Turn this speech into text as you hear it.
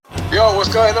Yo,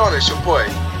 what's going on? It's your boy,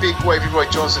 Big Wavy Roy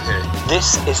Johnson here.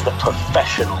 This is the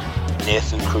professional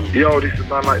Nathan Cruz. Yo, this is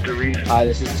man like Darius. Hi,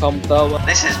 this is Tom Thurber.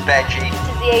 This is Benji. This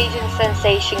is the Asian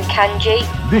sensation Kanji.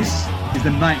 This is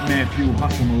the Nightmare Fuel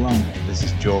Hassan Malone. This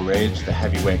is Joe Rage, the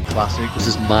heavyweight classic. This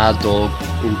is Mad Dog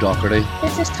O'Doherty.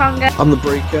 This is Tonga. I'm the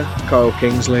Breaker, Kyle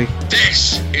Kingsley.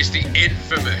 This is the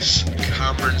infamous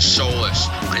Cameron Solis,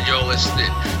 and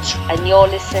you're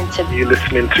listening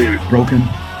to Broken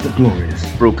but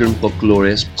Glorious. Broken but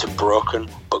Glorious. To Broken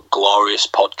but Glorious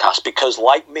podcast, because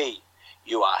like me,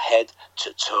 you are head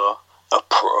to toe a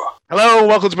pro. Hello,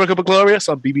 welcome to Broken but Glorious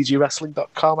on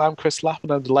bbgwrestling.com. I'm Chris Lapp,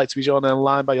 and I'm delighted to be joined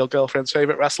online by your girlfriend's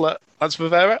favourite wrestler, Lance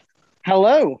Rivera.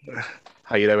 Hello.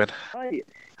 How you doing? Hi.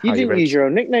 You didn't use your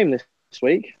own nickname this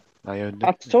week. My own nickname.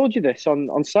 I told you this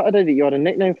on Saturday that you had a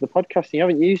nickname for the podcast and you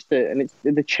haven't used it, and it's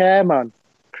the chairman,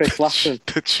 Chris Lassen.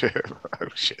 The chairman. Oh,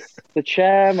 shit. The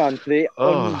chairman for the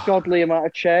ungodly amount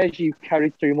of chairs you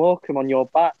carried through Morecambe on your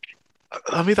back.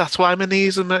 I mean, that's why my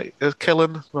knees are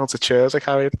killing the amount of chairs I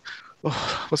carried. The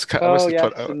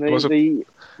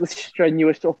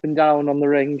strenuous up and down on the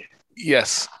ring.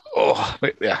 Yes. Oh,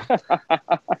 yeah.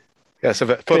 Yeah, so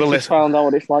for the listeners, found out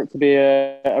what it's like to be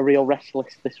a real wrestler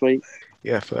this week.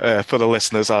 Yeah, for the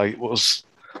listeners, I was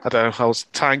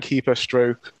timekeeper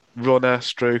stroke, runner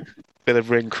stroke, bit of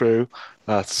ring crew.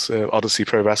 That's Odyssey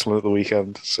Pro Wrestling at the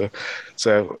weekend. So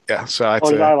I had as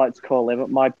I like to call him,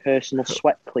 my personal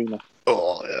sweat cleaner.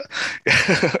 Oh,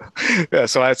 yeah. Yeah,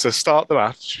 so I had to start the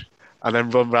match and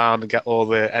then run round and get all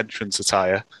the entrance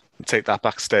attire and take that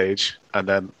backstage and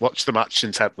then watch the match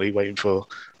intently, waiting for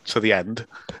the end.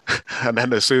 And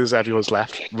then as soon as everyone's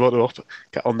left, run up,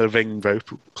 get on the ring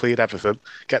rope, clean everything,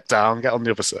 get down, get on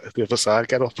the other side,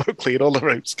 get up, clean all the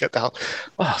ropes, get down.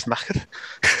 Oh, it's knackered.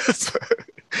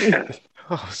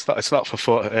 It's not for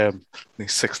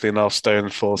 16.5 stone,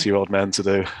 40-year-old men to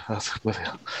do. That's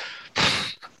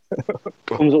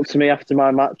comes up to me after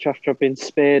my match after I've been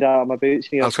speared out of my boots.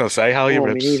 And he goes, I was going to say, how are your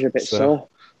ribs? My knees are a bit sore.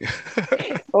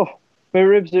 My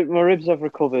ribs have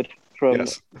recovered from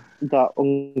that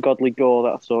ungodly gore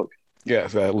that I took. Yeah,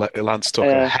 Lance took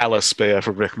a hella spear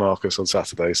from Rick Marcus on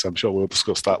Saturday, so I'm sure we'll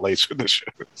discuss that later in the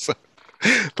show. So,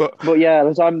 but yeah,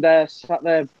 as I'm sat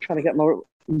there trying to get my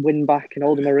wind back and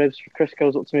holding my ribs, Chris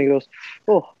goes up to me and goes,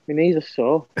 "Oh, my knees are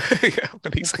sore." Yeah, my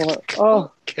knees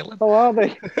are killing. How are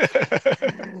they?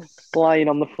 Lying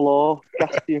on the floor,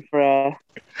 gasping for air.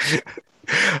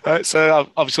 So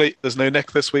obviously there's no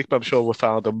Nick this week, but I'm sure we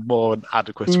found a more than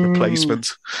adequate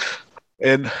replacement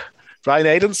in Brian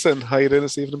Aidenson. How are you doing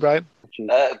this evening, Brian?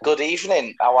 Good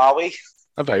evening. How are we?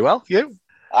 I'm very well. You?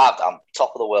 I'm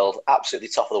top of the world. Absolutely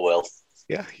top of the world.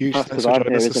 Yeah, huge. Thanks for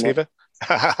joining us this evening.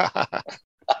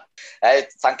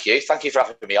 Thank you. Thank you for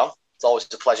having me on. It's always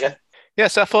a pleasure. Yeah,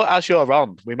 so I thought as you're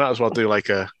on, we might as well do like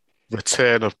a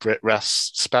return of Brit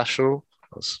Rest special.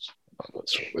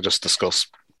 We'll just discuss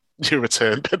your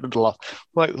return in the last.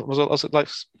 Was it like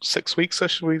 6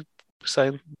 weeks-ish? We were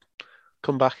saying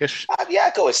come back-ish.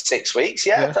 Yeah, go with 6 weeks.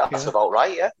 Yeah, that's about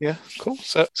right. Yeah. Yeah, cool.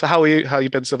 So how are you? How you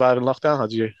been surviving lockdown?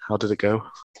 How did it go?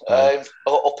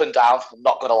 Up and down. I'm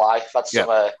not gonna lie. I've had some.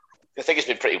 I think it's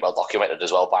been pretty well documented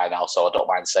as well by now, so I don't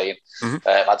mind saying. Mm-hmm.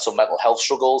 I've had some mental health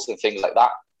struggles and things like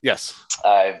that. Yes.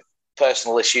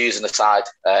 Personal issues on the side.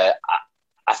 I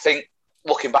think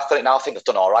looking back on it now, I think I've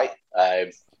done all right.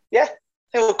 I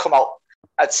think we'll come out,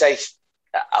 I'd say,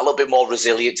 a little bit more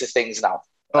resilient to things now.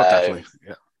 Oh, definitely.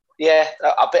 Yeah. Yeah,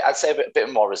 I'd say a bit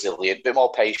more resilient, a bit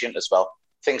more patient as well.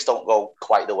 Things don't go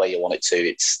quite the way you want it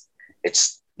to.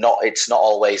 It's not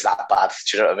always that bad.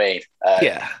 Do you know what I mean?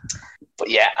 Yeah. But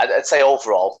yeah, I'd say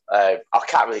overall, I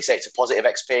can't really say it's a positive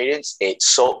experience. It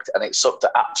sucked, and it sucked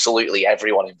to absolutely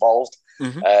everyone involved.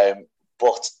 Mm-hmm.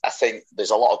 But I think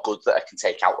there's a lot of good that I can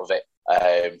take out of it.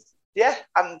 And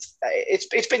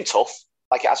it's been tough,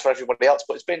 like it has for everybody else.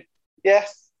 But it's been,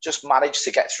 just managed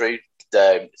to get through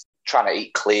trying to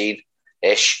eat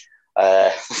clean-ish.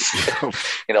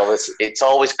 It's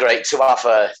always great to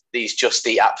have these Just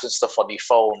Eat apps and stuff on your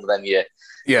phone, and then you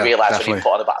realise when you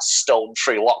put on about a stone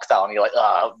through lockdown, you're like,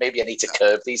 maybe I need to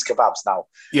curb these kebabs now.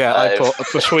 Yeah, I put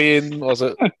between, was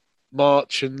it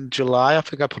March and July, I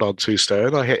think I put on 2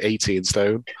 stone. I hit 18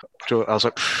 stone. I was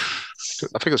like,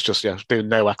 I think it's just doing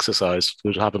no exercise.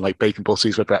 We're having like bacon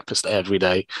butties for breakfast every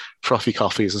day, frothy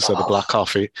coffees instead of black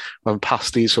coffee, and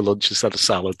pasties for lunch instead of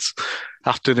salads.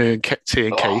 Afternoon tea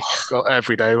and cake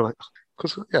every day.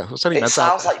 It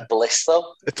sounds like bliss,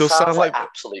 though. It does sound like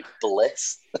absolute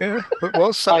bliss. Yeah, it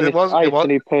was. I had a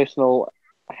new personal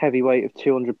heavyweight of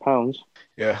 200 pounds.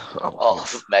 Yeah.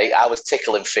 Mate, I was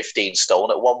tickling 15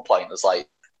 stone at one point. It's like,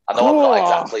 I know I'm not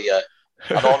exactly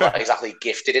And I'm not exactly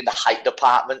gifted in the height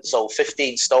department, so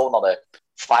 15 stone on a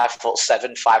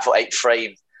 5'7", 5'8"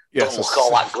 frame doesn't look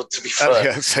all that good, to be fair.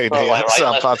 Yeah, same I'm here. like,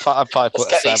 right, I'm 5'7".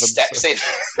 let's get these steps in.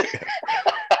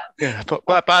 Yeah, but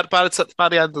by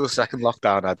the end of the second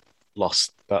lockdown, I'd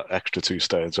lost that extra 2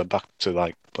 stones. I'm back to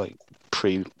like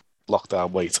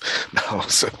pre-lockdown weight now.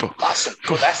 So, that's some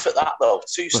good effort, that though.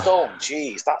 2 stone,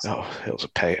 jeez, that's. Oh, it was a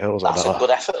pain. That's a good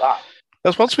effort, that.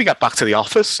 That's once we get back to the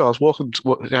office. So I was walking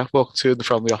to and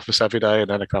from the office every day, and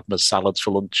then I could have my salads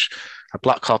for lunch. A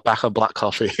black coffee, back on black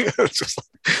coffee.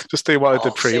 just doing what I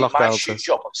did pre-lockdown. My shoe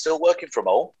job, I'm still working from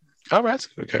home. Oh, right,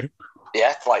 okay.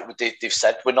 Yeah, like they've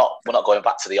said, we're not going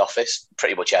back to the office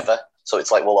pretty much ever. So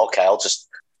it's like, well, okay, I'll just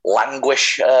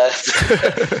languish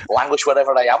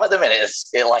wherever I am at the minute.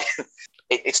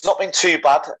 It's not been too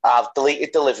bad. I've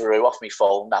deleted Deliveroo off my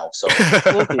phone now. So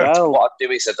what I'd do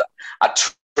is I'd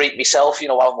treat myself,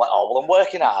 while I'm like, oh, well, I'm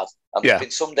working hard. And there's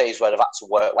been some days where I've had to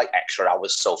work like extra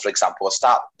hours. So, for example, I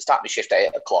start my shift at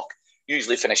 8 o'clock,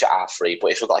 usually finish at 3:30.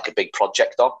 But if we've got like a big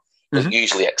project on, it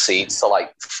usually exceeds to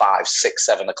like 5, 6,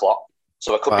 7 o'clock.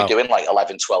 So I could be doing like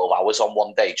 11, 12 hours on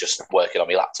one day just working on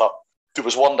my laptop. There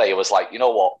was one day I was like, you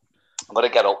know what? I'm going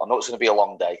to get up. I know it's going to be a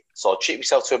long day. So I'll treat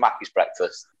myself to a Mackey's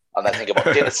breakfast and then think about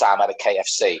dinner time at a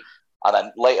KFC. And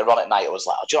then later on at night, I was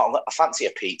like, oh, do you know what? I fancy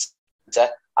a pizza.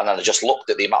 And then I just looked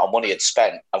at the amount of money I'd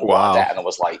spent and what I and I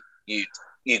was like, you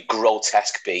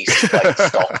grotesque beast. Like,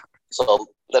 stop. So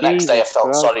the next day I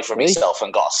felt sorry for myself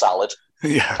and got a salad.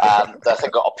 Yeah. And I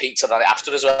think got a pizza the night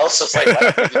after as well. So it's like, you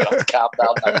have to calm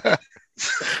down now.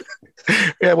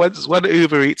 Yeah, when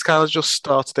Uber Eats kind of just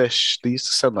started this, they used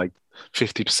to send like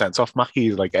 50% off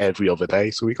Mackey's like every other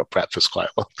day. So we got breakfast quite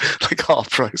well, like half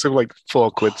price of like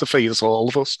 £4 to feed us all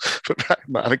of us.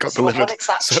 And it got delivered. When it's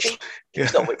that cheap,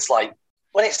 it's like,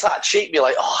 when it's that cheap, you're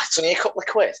like, oh, it's only a couple of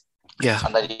quid. Yeah.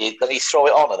 And then you throw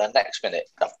it on, and then next minute,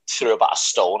 I threw about a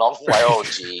stone on. I'm like, oh,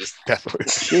 jeez.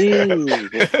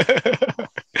 Definitely.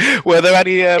 Were there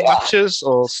any matches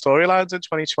or storylines in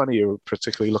 2020 you were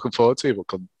particularly looking forward to but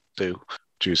couldn't do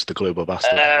due to the global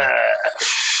bastard?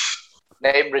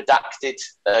 Name redacted,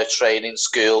 training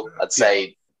school. I'd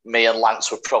say me and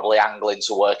Lance were probably angling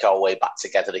to work our way back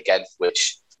together again,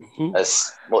 which...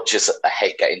 As much as I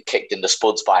hate getting kicked in the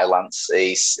spuds by Lance,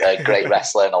 he's a great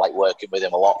wrestler and I like working with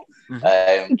him a lot. Do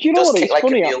you know what? It's like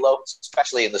funny,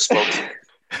 especially in the spuds.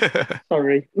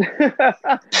 Sorry.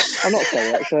 I'm not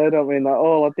saying that, so I don't mean that.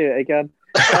 Oh, I'll do it again.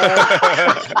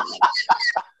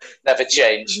 Never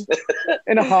change.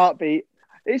 In a heartbeat.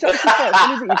 It's actually quite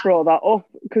funny that you brought that up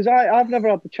because I've never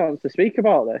had the chance to speak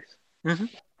about this.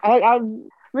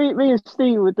 Me and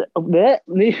Steve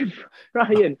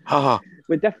Ryan,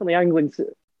 we're definitely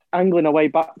angling our way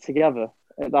back together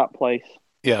at that place.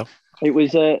 Yeah, it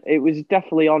was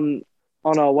definitely on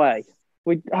our way.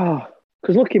 Because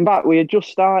looking back, we had just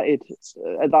started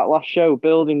at that last show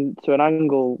building to an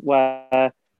angle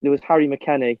where there was Harry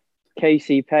McKenny,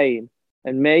 Casey Payne,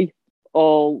 and me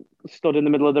all stood in the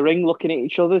middle of the ring, looking at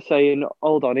each other, saying,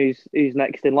 "Hold on, who's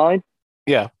next in line?"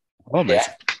 Yeah, well, mate.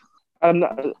 And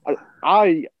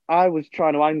I was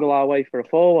trying to angle our way for a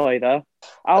 4-way there.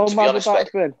 How mad would that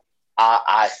have been?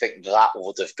 I think that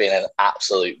would have been an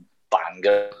absolute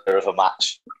banger of a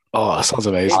match. Oh, that sounds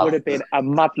amazing. It would have been a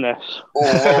madness.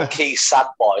 Low-key sad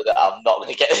boy that I'm not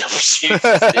going to get the opportunity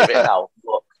to do it now.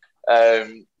 But,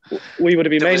 we would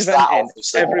have been main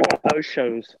eventing every one of those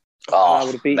shows. I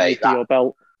would have beaten you for your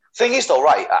belt. Thing is, though,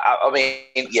 right? I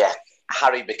mean, yeah.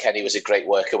 Harry McKenny was a great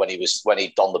worker when he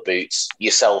donned the boots.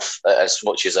 Yourself, as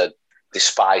much as I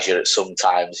despise you at some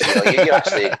times, you're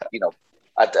actually,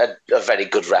 a very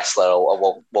good wrestler.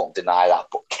 I won't deny that.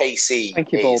 But KC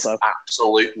is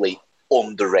absolutely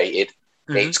underrated.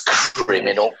 It's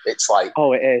criminal. It's like,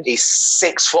 it is. He's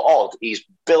 6 foot odd. He's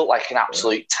built like an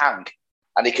absolute tank,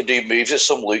 and he can do moves that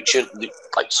some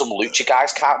lucha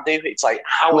guys can't do. It's like,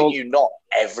 how are you not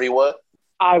everywhere?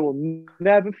 I will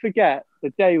never forget the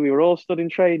day we were all stood in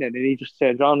training and he just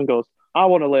turns around and goes, I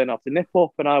want to learn how to nip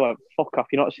up. And I went, fuck off,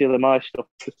 you're not stealing my stuff.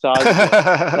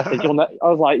 I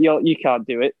was like, you can't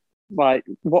do it. Like,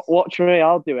 watch me,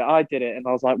 I'll do it. I did it. And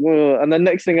I was like, whoa. And then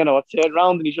next thing I know, I turned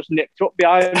around and he just nipped up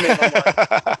behind me. And I'm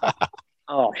like,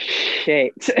 oh,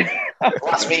 shit.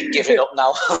 That's me giving up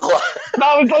now.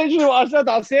 That was literally what I said.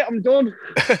 That's it, I'm done.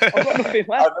 I've got nothing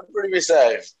left. I remember it was,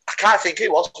 I can't think who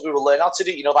it was, we were learning how to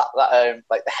do, that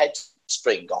like the head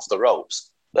spring off the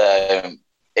ropes.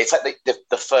 It's like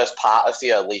the first part of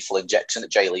the lethal injection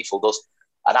that Jay Lethal does.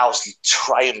 And I was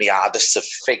trying my hardest to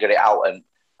figure it out. And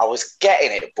I was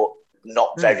getting it, but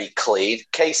not very clean.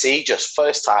 KC just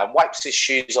first time wipes his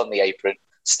shoes on the apron,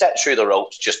 steps through the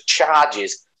ropes, just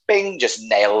charges, Bing just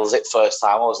nails it first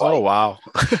time. I was like, Oh wow.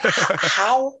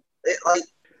 how?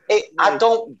 I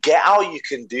don't get how you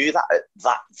can do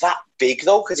that big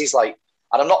though, because he's like,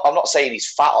 and I'm not saying he's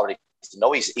fat or anything.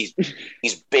 No, he's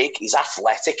big, he's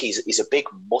athletic, he's a big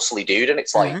muscly dude, and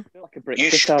it's like you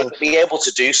should be able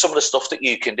to do some of the stuff that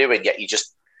you can do, and yet you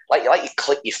just like you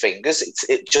click your fingers.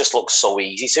 It just looks so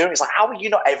easy to him. It's like, how are you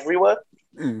not everywhere?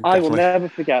 I will never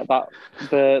forget that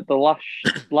the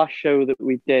last show that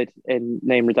we did in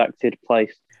Name Redacted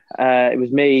place. It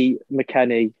was me,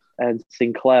 McKenny, and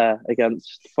Sinclair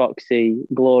against Foxy,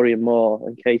 Glory and Moore,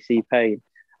 and KC Payne.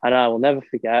 And I will never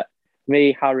forget,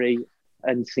 me, Harry,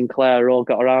 and Sinclair all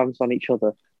got our arms on each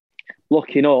other,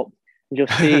 looking up and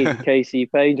just seeing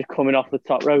KC Payne just coming off the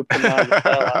top rope. And I just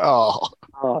felt like,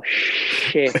 oh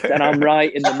shit! And I'm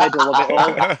right in the middle of it all.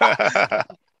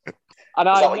 And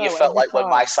is that what you felt like when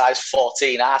my size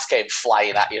 14 ass came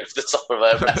flying at you at the top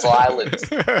of Metal Island?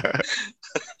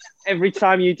 Every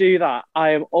time you do that,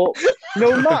 I am up.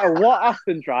 No matter what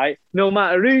happens, right? No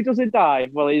matter who does a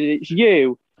dive, well, it's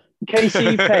you,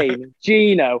 KC Payne,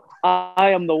 Gino.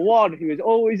 I am the one who is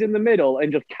always in the middle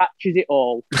and just catches it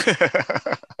all. Do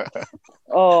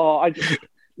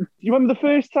you remember the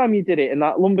first time you did it in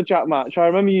that lumberjack match? I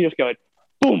remember you just going,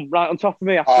 boom, right on top of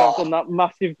me after I've done that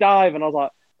massive dive, and I was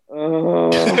like,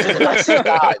 massive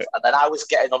dive. And then I was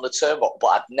getting on the turnbuckle, but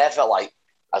I'd never, like,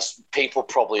 as people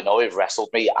probably know who've wrestled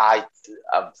me, I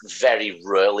very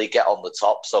rarely get on the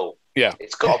top. So yeah,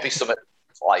 it's got to be something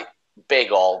like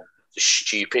big or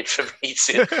stupid for me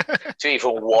to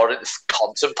even warrant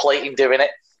contemplating doing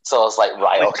it. So I was like,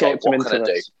 right, okay, what can I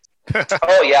do?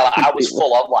 Oh yeah, like, I was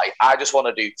full on like, I just want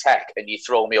to do tech, and you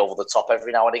throw me over the top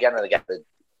every now and again, and again the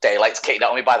daylight's kicked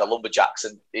out on me by the lumberjacks,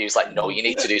 and he was like, no, you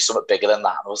need to do something bigger than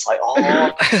that. And I was like,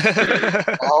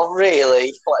 oh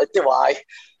really? What do I?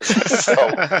 So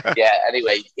yeah,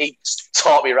 anyway, he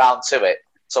taught me around to it.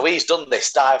 So he's done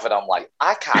this dive, and I'm like,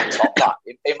 I can't top that.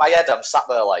 In my head, I'm sat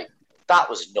there like, that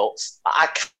was nuts. I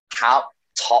can't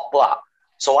top that.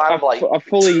 So I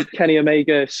fully Kenny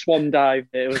Omega swan dived.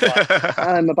 It was like,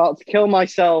 I'm about to kill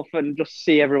myself, and just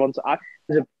see everyone's.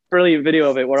 There's a brilliant video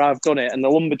of it where I've done it, and the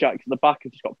lumberjacks at the back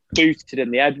have just got booted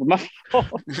in the head with my foot.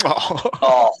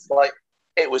 Like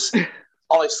it was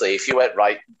honestly, if you went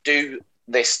right, do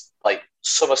this like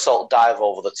somersault dive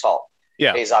over the top.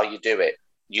 Yeah, is how you do it.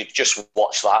 You just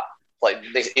watch that. Like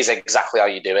this is exactly how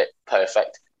you do it.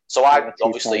 Perfect. So I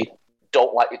obviously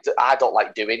don't like it. I don't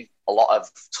like doing a lot of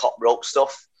top rope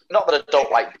stuff. Not that I don't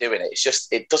like doing it. It's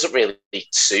just it doesn't really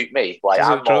suit me. Like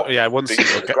I'm more once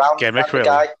the ground gimmick really.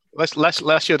 Guy.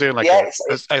 Less you're doing like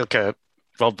a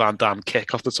Rob Van Dam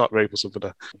kick off the top rope or something.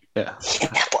 Yeah,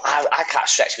 but I can't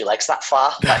stretch my legs that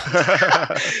far. Like,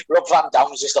 Rob Van Dam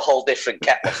was just a whole different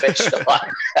kettle of fish.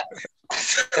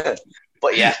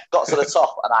 But yeah, got to the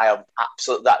top, and I am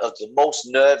absolutely the most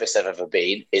nervous I've ever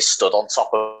been is stood on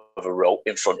top of a rope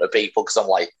in front of people, because I'm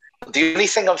like, the only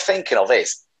thing I'm thinking of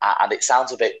is, and it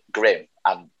sounds a bit grim,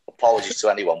 and apologies to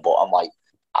anyone, but I'm like,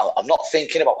 I'm not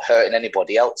thinking about hurting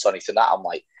anybody else or anything. That I'm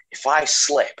like, if I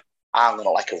slip, I'm gonna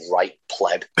like a right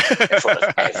pleb in front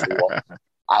of everyone, and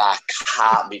I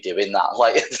can't be doing that.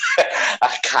 Like,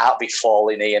 I can't be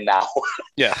falling here now.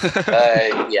 Yeah,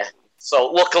 yeah.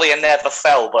 So luckily I never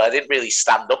fell, but I didn't really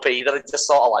stand up either. I just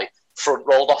sort of like front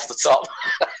rolled off the top.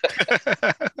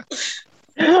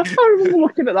 I remember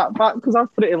looking at that back, because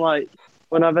I've put it in like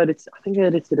when I've edited. I think I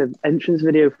edited an entrance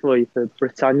video for you for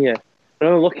Britannia. And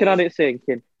I'm looking at it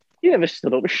thinking, you never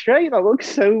stood up straight. That looks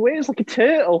so weird. It's like a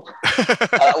turtle.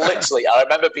 Literally, I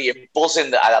remember being buzzing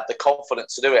that I had the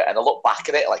confidence to do it, and I looked back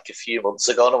at it like a few months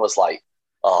ago, and I was like,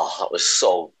 oh, that was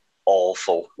so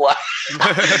awful.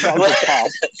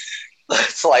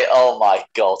 It's like, oh my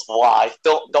God, why?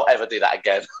 Don't ever do that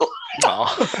again.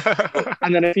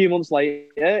 And then a few months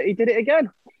later, he did it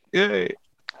again. Yeah.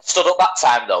 Stood up that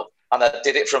time though, and I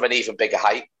did it from an even bigger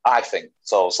height, I think.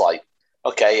 So I was like,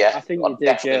 okay, yeah, I'm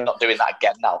definitely not doing that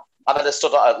again now. And then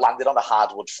I landed on a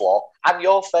hardwood floor, and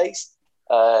your face.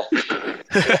 That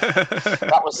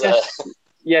was.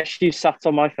 Yes, you sat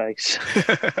on my face.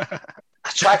 I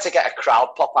tried to get a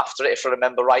crowd pop after it, if I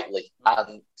remember rightly,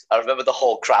 and I remember the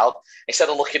whole crowd, instead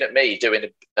of looking at me doing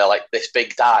like this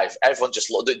big dive, everyone just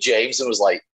looked at James and was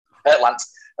like, "Hey,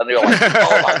 Lance," and they were like,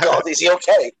 "Oh my God, is he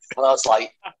okay?" And I was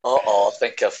like, "I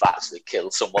think I've actually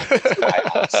killed someone with my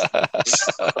house."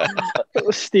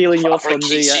 Stealing your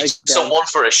thunder, someone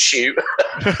for a shoot.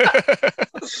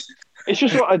 It's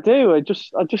just what I do. I just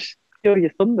steal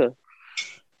your thunder.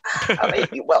 I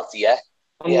mean, well, yeah.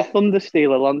 I'm the Thunder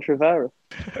Stealer, Lance Rivera.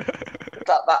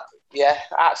 That, yeah,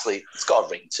 actually, it's got a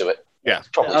ring to it. Yeah,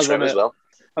 probably true as well.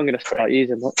 I'm going to start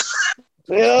using that.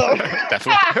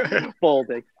 Definitely.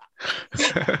 Baldy.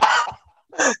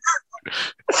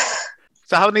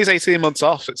 So having these 18 months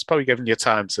off, it's probably given you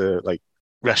time to like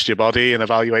rest your body and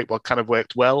evaluate what kind of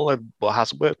worked well and what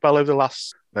hasn't worked well over the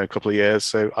last couple of years.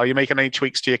 So are you making any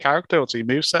tweaks to your character or to your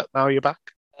moveset now you're back?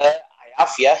 I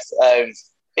have, yes.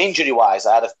 Injury-wise,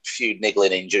 I had a few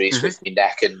niggling injuries with my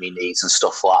neck and my knees and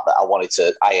stuff like that I wanted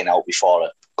to iron out before I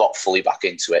got fully back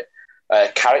into it.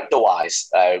 Character-wise,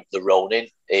 the Ronin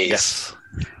is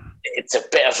it's a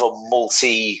bit of a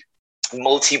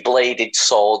multi-bladed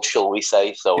sword, shall we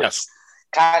say. So it's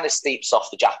kind of steeps off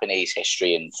the Japanese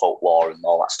history and folklore and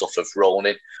all that stuff of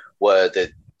Ronin, where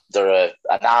they're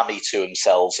an army to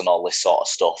themselves and all this sort of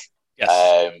stuff.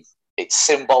 Yes. It's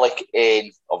symbolic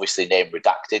in, obviously, name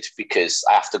redacted, because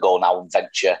I have to go now and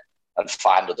venture and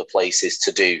find other places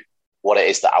to do what it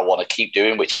is that I want to keep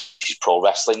doing, which is pro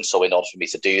wrestling. So in order for me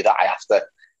to do that, I have to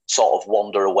sort of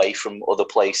wander away from other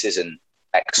places and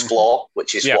explore,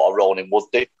 which is what a Ronin would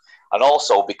do. And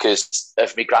also because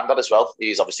of my granddad as well.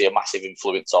 He's obviously a massive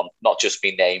influence on not just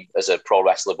my name as a pro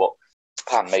wrestler, but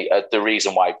the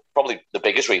reason why, probably the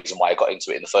biggest reason why I got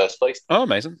into it in the first place. Oh,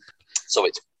 amazing. So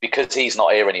it's because he's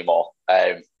not here anymore.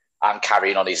 I'm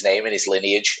carrying on his name and his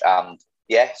lineage. So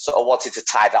I wanted to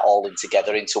tie that all in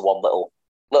together into one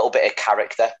little bit of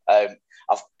character.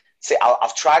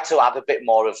 I've tried to add a bit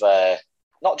more of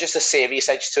not just a serious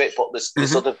edge to it, but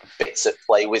there's other bits at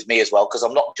play with me as well, because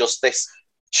I'm not just this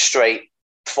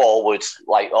straightforward,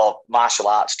 like, martial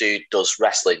arts dude does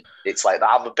wrestling. It's like that.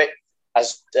 I'm a bit,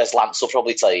 as Lance will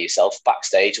probably tell you yourself,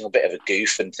 backstage, I'm a bit of a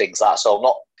goof and things like that. So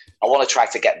I want to try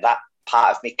to get that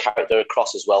part of me character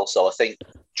across as well. So I think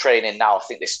training now, I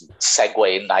think this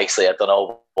segue in nicely. I don't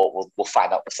know, but we'll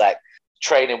find out in a sec.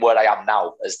 Training where I am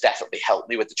now has definitely helped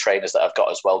me with the trainers that I've got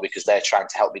as well, because they're trying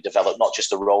to help me develop not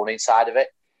just the Ronin side of it,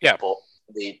 but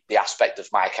the aspect of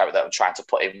my character that I'm trying to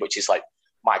put in, which is like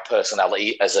my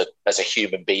personality as a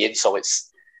human being. So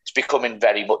it's becoming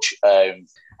very much a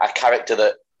character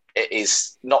that it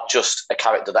is not just a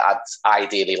character that I'd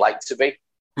ideally like to be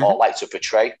or like to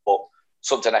portray, but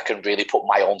something I can really put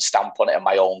my own stamp on it and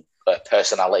my own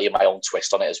personality and my own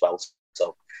twist on it as well.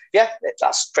 So,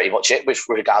 that's pretty much it with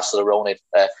regards to the Ronin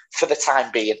for the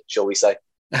time being, shall we say.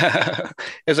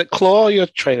 Is it Claw you're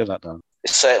training at now? It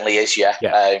certainly is, yeah.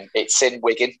 It's in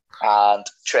Wigan and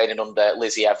training under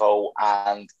Lizzie Evo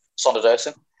and Sonda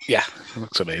Durson. Yeah, it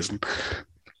looks amazing.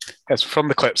 Yes, from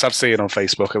the clips I've seen on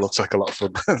Facebook, it looks like a lot of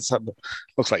fun.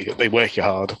 Looks like they work you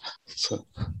hard. So.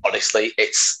 Honestly,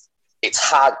 it's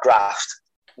hard graft.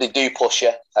 They do push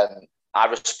you, and I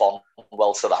respond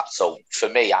well to that. So for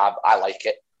me, I like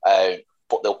it.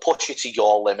 But they'll push you to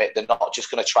your limit. They're not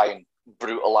just going to try and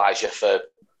brutalise you for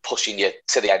pushing you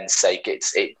to the end's sake.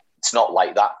 It's not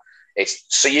like that. It's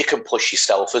so you can push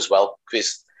yourself as well.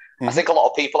 Because I think a lot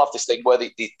of people have this thing where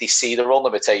they see their own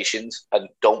limitations and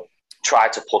don't try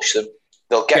to push them.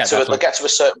 They'll get to a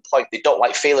certain point. They don't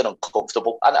like feeling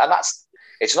uncomfortable, and that's,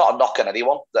 it's not a knock on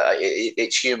anyone.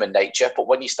 It's human nature. But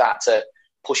when you start to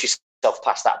push yourself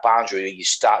past that boundary, you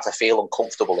start to feel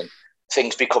uncomfortable and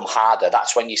things become harder.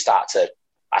 That's when you start to.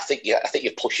 I think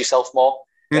you push yourself more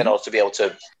in order to be able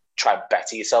to try and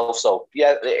better yourself. So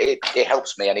it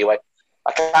helps me anyway.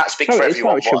 I can't speak for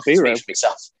everyone, but I speak for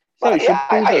myself.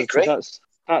 I agree.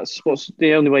 That's what's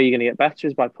the only way you're going to get better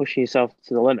is by pushing yourself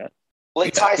to the limit. Well,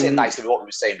 it ties in nicely with what we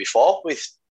were saying before,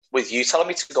 with you telling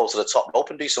me to go to the top rope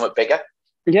and do something bigger.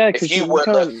 Yeah, if you weren't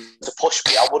there to push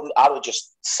me, I would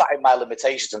just sat in my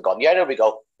limitations and gone, here we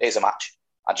go, here's a match.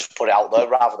 I just put it out there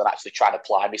rather than actually trying to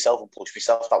apply myself and push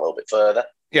myself that little bit further.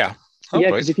 Yeah.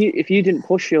 Because if you didn't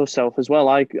push yourself as well,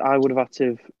 I would have had to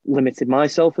have limited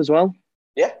myself as well.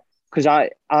 Yeah. Because I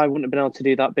wouldn't have been able to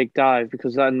do that big dive,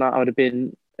 because then that would have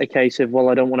been a case of, well,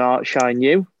 I don't want to outshine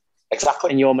you. Exactly.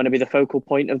 And you're going to be the focal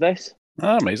point of this.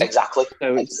 Oh, amazing. Exactly.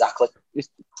 So exactly.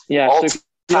 All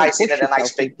ties in a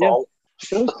nice big ball. It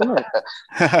does, doesn't it?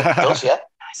 It does, yeah.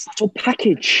 Nice little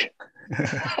package.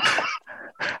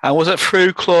 And was it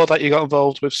through Claw that you got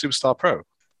involved with Superstar Pro?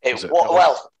 It was the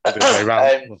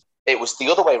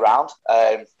other way around.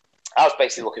 I was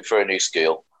basically looking for a new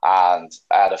school, and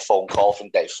I had a phone call from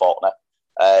Dave Faulkner.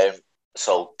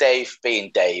 So Dave,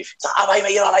 being Dave, he's like, "Oh,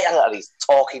 mate, you're all right," and he's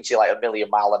talking to you like a million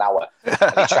mile an hour,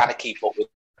 and he's trying to keep up with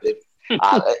him.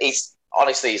 And he's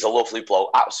a lovely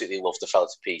bloke. Absolutely love the fella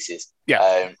to pieces.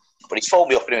 Yeah. But he phoned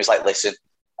me up and he was like, "Listen,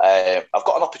 I've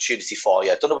got an opportunity for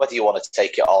you. I don't know whether you want to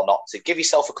take it or not. So give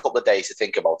yourself a couple of days to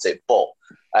think about it. But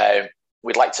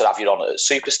we'd like to have you on at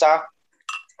Superstar."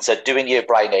 So doing your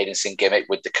Brian Aidenson gimmick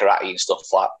with the karate and stuff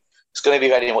like that, it's going to be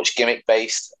very much gimmick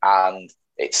based, and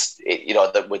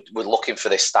that we're looking for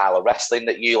this style of wrestling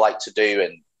that you like to do,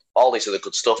 and all these other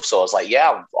good stuff. So I was like, yeah,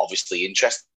 I'm obviously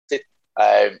interested.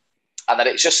 And then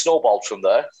it just snowballed from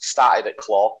there. Started at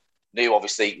Claw. Knew,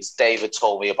 obviously, David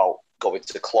told me about going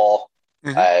to Claw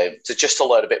to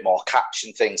learn a bit more catch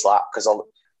and things like that, because I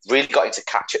really got into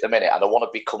catch at the minute and I want to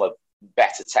become a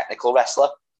better technical wrestler.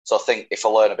 So I think if I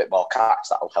learn a bit more catch,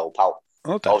 that'll help out.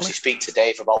 Oh, obviously speak to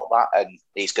Dave about that, and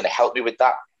he's going to help me with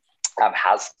that, and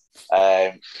has.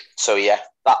 So yeah,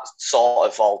 that sort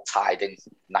of all tied in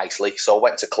nicely. So I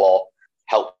went to Claw,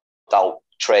 helped out,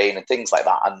 train and things like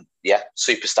that, and yeah,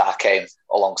 Superstar came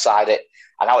alongside it,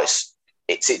 and now it's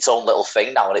its own little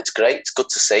thing now, and it's great. It's good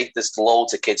to see. There's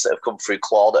loads of kids that have come through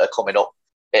Claw that are coming up,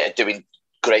 doing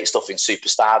great stuff in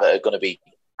Superstar that are going to be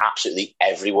absolutely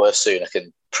everywhere soon. I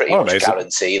can pretty much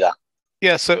guarantee that.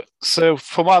 Yeah, so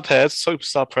from what I've heard,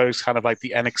 Superstar Pro is kind of like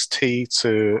the NXT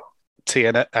to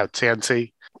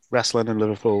TNT wrestling in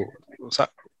Liverpool. Is that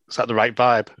the right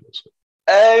vibe?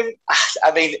 I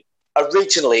mean,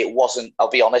 originally it wasn't, I'll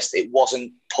be honest, it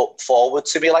wasn't put forward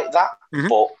to me like that. Mm-hmm.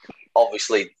 But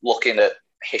obviously looking at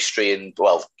history and,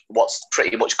 well, what's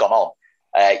pretty much gone on,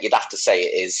 you'd have to say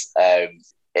it is.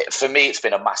 For me, it's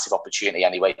been a massive opportunity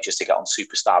anyway, just to get on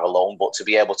Superstar alone, but to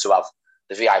be able to have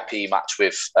the VIP match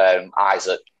with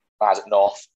Isaac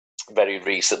North very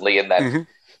recently, and then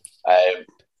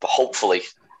but hopefully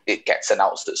it gets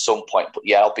announced at some point. But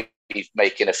yeah, I'll be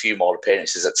making a few more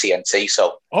appearances at TNT.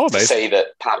 So to say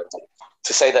that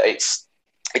it's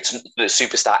the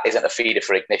Superstar isn't a feeder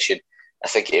for Ignition, I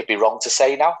think it'd be wrong to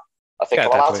say now. I think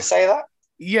I'm allowed to say that.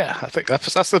 Yeah, I think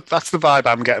that's the vibe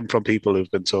I'm getting from people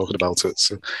who've been talking about it.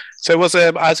 So was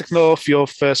Isaac North your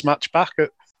first match back at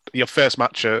your first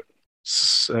match at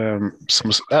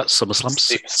SummerSlam,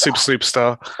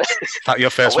 Superstar? That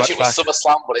your first match back? I wish it was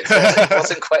SummerSlam, but it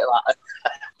wasn't quite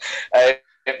that.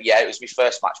 Yeah, it was my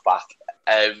first match back.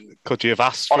 Could you have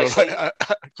asked? Honestly,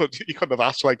 you couldn't have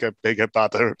asked like a bigger,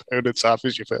 badder opponent to have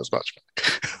as your first match back.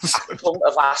 I couldn't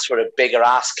have asked for a bigger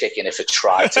ass kicking if I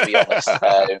tried, to be honest.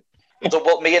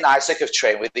 But me and Isaac have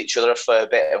trained with each other a fair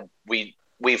bit, and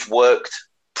we've worked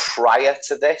prior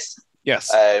to this.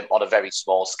 Yes. On a very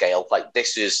small scale. Like,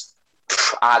 this is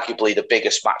arguably the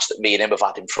biggest match that me and him have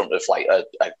had in front of like a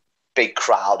big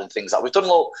crowd and things like that.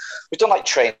 We've done like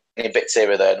training bits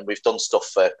here and there, and we've done stuff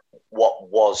for what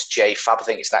was JFab. I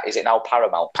think is it now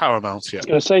Paramount? Paramount, yeah. I was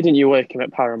going to say, didn't you work him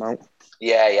at Paramount?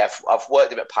 Yeah. I've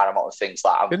worked him at Paramount and things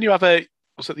like that. Didn't you have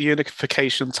was it the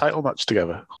Unification title match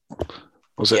together?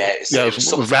 Was it? Yeah, it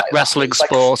was Wrestling like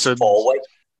Sport and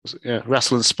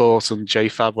Wrestling Sport and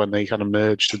JFab when they kind of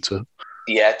merged into.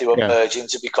 Yeah, they were merging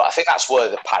to become. I think that's where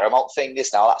the Paramount thing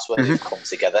is now. That's where they've come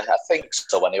together. I think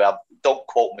so. Anyway, don't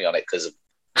quote me on it because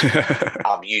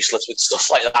I'm useless with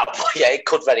stuff like that. But yeah, it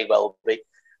could very well be.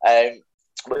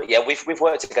 But yeah, we've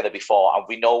worked together before, and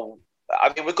we know.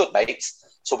 I mean, we're good mates,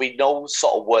 so we know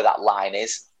sort of where that line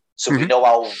is. So we know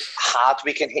how hard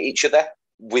we can hit each other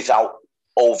without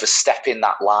overstepping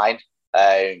that line.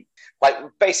 Like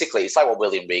basically, it's like what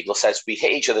William Regal says: we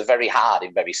hit each other very hard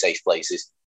in very safe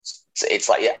places. It's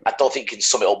like, yeah, I don't think you can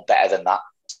sum it up better than that.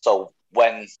 So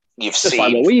when you've just seen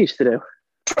like what we used to do,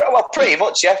 well, pretty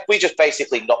much, yeah, we just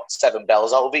basically knocked 7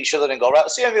 bells out of each other and go, right,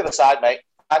 see you on the other side, mate.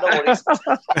 I know what it is.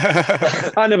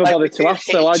 I never bothered to ask,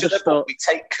 so I just thought we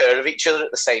take care of each other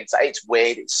at the same time. It's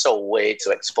weird. It's so weird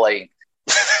to explain.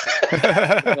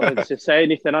 I never bothered to say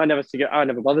anything. I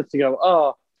never bothered to go, oh,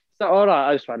 is that all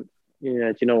right? I just went,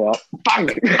 yeah, do you know what? Bang!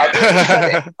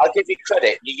 I'll give you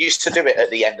credit. You used to do it at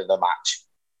the end of the match.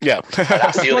 Yeah. And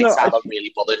that's the only time I'm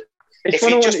really bothered. If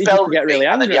you just belled me really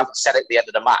and then you haven't said it at the end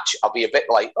of the match, I'll be a bit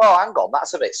like, oh, hang on,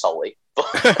 that's a bit salty.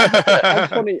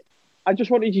 I just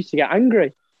wanted you to get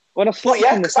angry. When I slapped you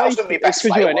in the face, it's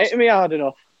because you weren't hitting me hard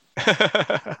enough.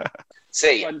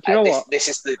 See, you know what? This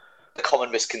is the common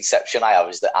misconception I have,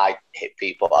 is that I hit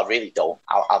people. I really don't.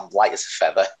 I'm light as a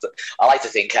feather. I like to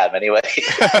think I am anyway.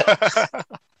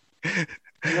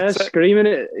 Screaming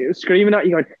at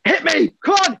you, going, hit me!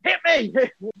 Come on, hit me!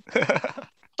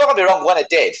 Don't get me wrong. When I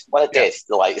did, like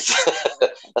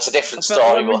that's a different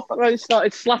story. When we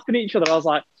started slapping each other, I was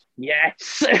like,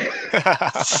 yes.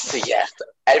 Yeah,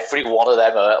 every one of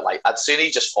them are like, I'd sooner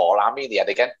you just forearm me in the head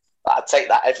again. I'd take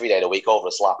that every day of the week over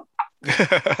a slap.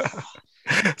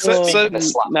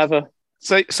 Never.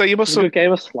 So you must have good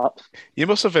game of slaps. You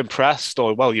must have impressed,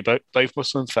 or well, you both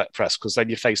must have impressed, because then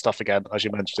you faced off again, as you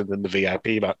mentioned, in the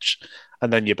VIP match,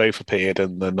 and then you both appeared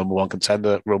in the number one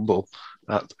contender Rumble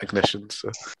at Ignition. So.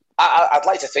 I'd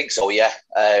like to think so, yeah.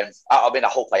 I mean, I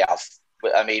hope I have.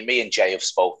 I mean, me and Jay have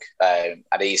spoke, and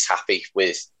he's happy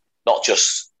with not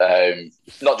just the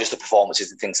performances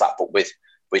and things like that, but with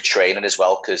training as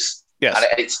well. Because yes. And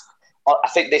I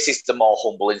think this is the more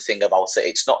humbling thing about it.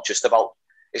 It's not just about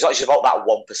that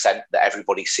 1% that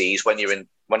everybody sees when you're in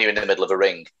the middle of a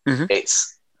ring. Mm-hmm.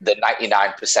 It's the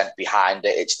 99% behind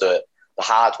it. It's the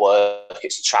hard work.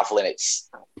 It's the traveling. It's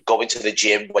going to the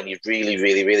gym when you really,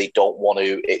 really, really don't want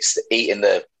to. It's eating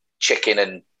the chicken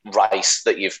and rice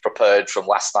that you've prepared from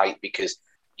last night because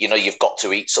you've got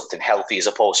to eat something healthy as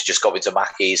opposed to just going to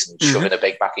Mackey's and shoving a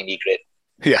Big Mac in your grid.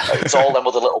 Yeah, it's all them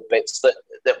other little bits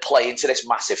that play into this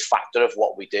massive factor of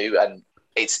what we do, and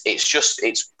it's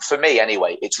for me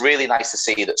anyway. It's really nice to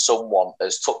see that someone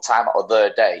has took time out of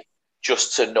their day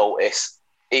just to notice,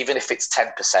 even if it's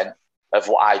 10% of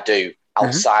what I do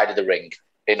outside of the ring,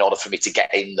 in order for me to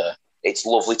get in there. It's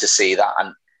lovely to see that,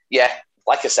 and yeah,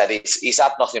 like I said, he's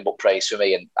had nothing but praise for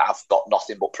me, and I've got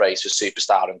nothing but praise for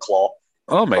Superstar and Claw.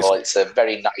 Oh, amazing! So it's a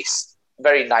very nice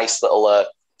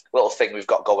little thing we've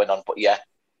got going on. But yeah,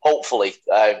 hopefully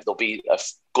there'll be a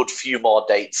good few more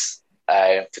dates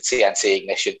for TNT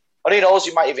Ignition. And who knows,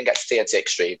 you might even get to TNT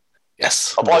Extreme.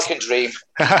 Yes, a boy can dream.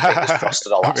 Fingers crossed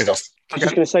and all that stuff. I was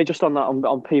just going to say, just on that,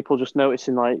 on people just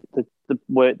noticing like the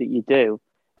work that you do.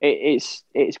 It's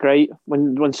great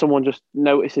when someone just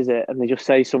notices it and they just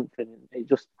say something.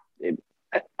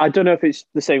 I don't know if it's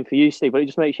the same for you, Steve, but it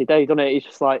just makes your day, doesn't it? It's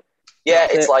just like, yeah,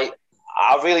 it's like,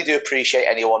 I really do appreciate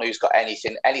anyone who's got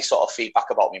any sort of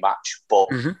feedback about my match. But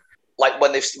like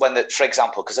for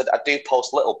example, because I do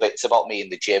post little bits about me in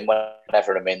the gym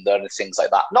whenever I'm in there and things like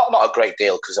that. Not a great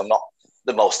deal because I'm not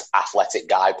the most athletic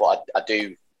guy, but I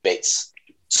do bits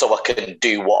so I can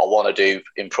do what I want to do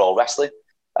in pro wrestling.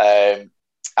 And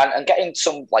getting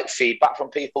some like feedback from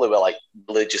people who are like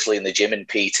religiously in the gym and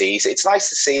PTs, it's nice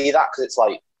to see that because it's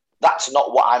like that's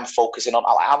not what I'm focusing on.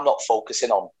 I'm not focusing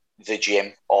on the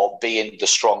gym or being the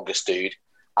strongest dude.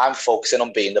 I'm focusing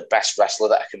on being the best wrestler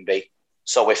that I can be.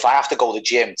 So if I have to go to the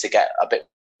gym to get a bit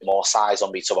more size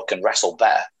on me so I can wrestle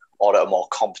better or at a more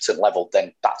competent level,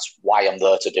 then that's why I'm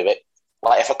there to do it.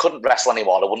 Like if I couldn't wrestle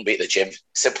anymore, I wouldn't be at the gym.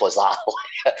 Simple as that.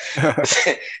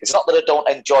 It's not that I don't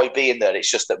enjoy being there.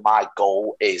 It's just that my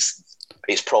goal is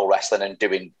pro wrestling and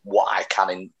doing what I can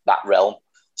in that realm.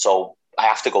 So I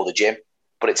have to go to the gym.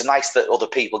 But it's nice that other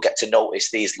people get to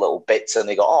notice these little bits and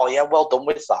they go, oh yeah, well done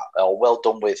with that. Or well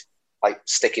done with like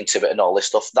sticking to it and all this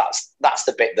stuff. That's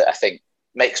the bit that I think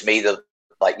makes me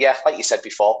like you said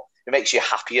before, it makes you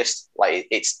happiest. Like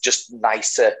it's just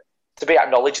nice to be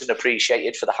acknowledged and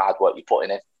appreciated for the hard work you're putting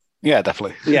in. Yeah,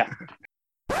 definitely. Yeah.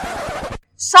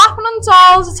 Sapping and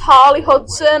Dolls, it's Harley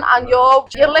Hudson, and you're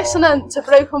listening to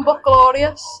Broken But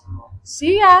Glorious.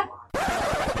 See ya.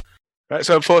 Right,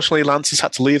 so unfortunately, Lance has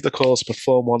had to leave the course to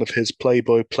perform one of his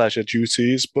Playboy pleasure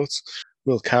duties, but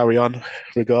we'll carry on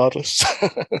regardless.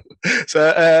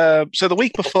 So the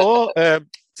week before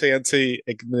TNT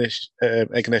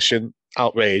Ignition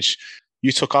Outrage,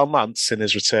 you took on Lance in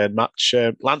his return match.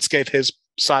 Lance gave his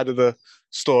side of the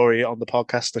story on the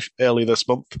podcast early this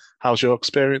month. How's your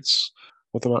experience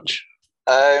with the match?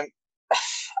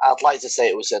 I'd like to say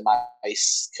it was a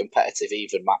nice, competitive,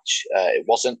 even match. It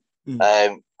wasn't.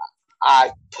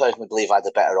 I personally believe I had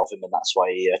the better of him, and that's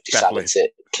why he decided to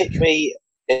kick me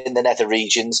in the nether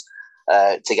regions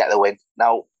to get the win.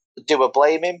 Now, do I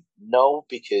blame him? No,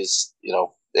 because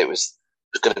it was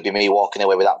going to be me walking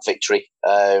away with that victory.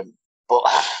 But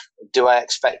do I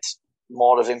expect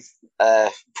more of him?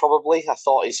 Probably. I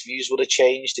thought his views would have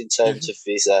changed in terms of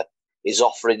his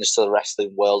offerings to the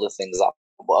wrestling world and things like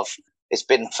that. But it's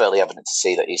been fairly evident to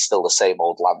see that he's still the same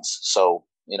old Lance. So,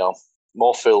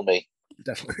 more fool me.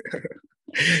 Definitely.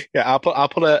 Yeah, I'll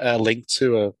put a link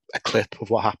to a clip of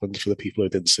what happened for the people who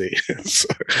didn't see.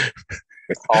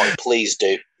 Oh, please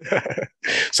do.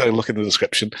 So look in the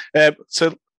description. Was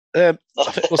the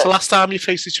last time you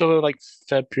faced each other like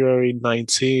February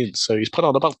 19? So he's put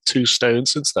on about 2 stone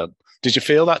since then. Did you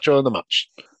feel that during the match?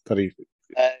 To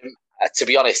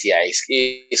be honest, yeah,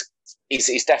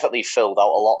 he's definitely filled out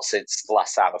a lot since the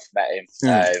last time I've met him.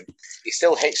 He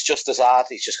still hits just as hard.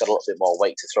 He's just got a little bit more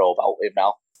weight to throw about him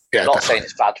now. Yeah, I'm not saying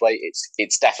it's bad weight.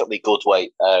 It's definitely good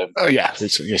weight.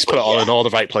 He's put it on in all the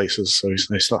right places, so he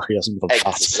hasn't gone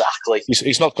fat. Exactly.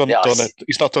 He's not done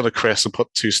a Chris and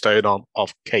put 2 stone on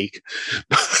of cake.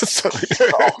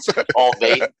 or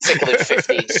me, tickling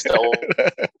 15 stone,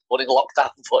 running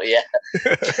lockdown. But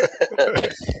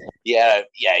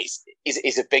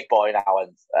he's a big boy now,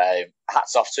 and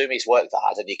hats off to him. He's worked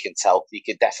hard, and you can tell. You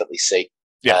can definitely see.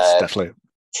 Yes, definitely.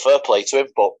 Fair play to him,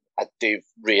 but I do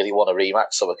really want a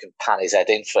rematch so I can pan his head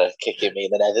in for kicking me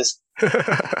in the nethers.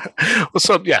 Well,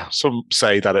 some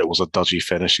say that it was a dodgy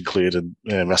finish, including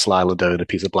Wrestle Island owner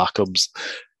Peter Blackums,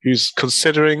 who's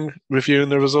considering reviewing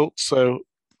the results. So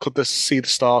could this see the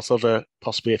start of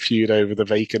possibly a feud over the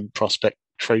vacant prospect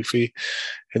trophy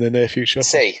in the near future?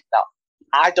 See, now,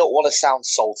 I don't want to sound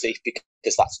salty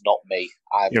because that's not me.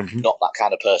 I'm not that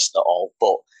kind of person at all.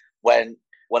 But when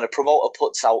a promoter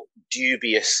puts out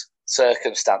dubious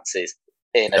circumstances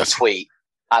in a tweet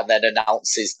and then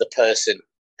announces the person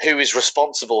who is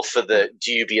responsible for the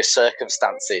dubious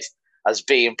circumstances as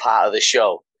being part of the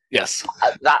show, yes,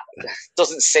 that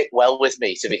doesn't sit well with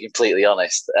me, to be completely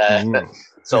honest.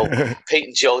 So, Pete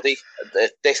and Jody,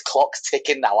 this clock's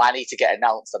ticking now. I need to get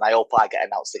announced, and I hope I get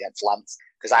announced against Lance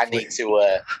because I need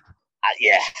to.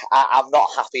 I'm not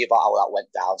happy about how that went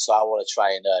down, so I want to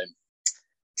try and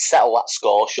settle that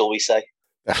score, shall we say?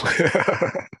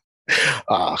 Definitely.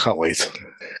 I can't wait.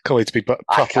 Can't wait to be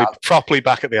properly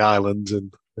back at the island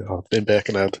and in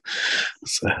Birkenhead.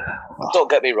 So,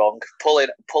 Don't get me wrong. Pulling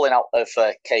out of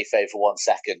kayfabe for 1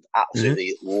 second,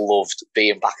 absolutely loved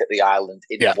being back at the island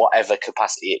in whatever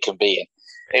capacity it can be in.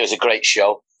 It was a great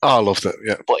show. Oh, I loved it.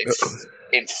 Yeah, but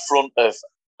in front of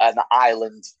an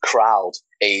island crowd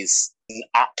is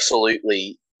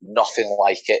absolutely nothing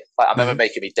like it. Like, I remember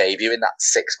making my debut in that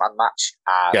 6-man match,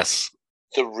 and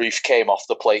the roof came off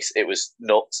the place. It was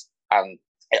nuts, and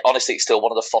honestly, it's still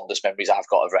one of the fondest memories I've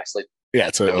got of wrestling. Yeah,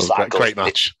 it was a great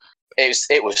match.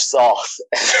 It was soft.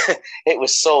 It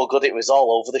was so good. It was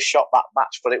all over the shop, that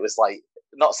match, but it was like,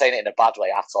 not saying it in a bad way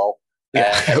at all.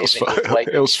 Yeah, it was fun.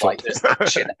 It was fun. Like, there's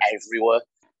action everywhere.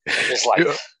 It's like,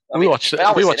 we watched it.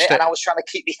 We watched it, and I was trying to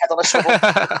keep my head on a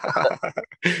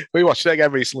swivel. We watched it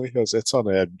again recently. It's on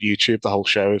YouTube, the whole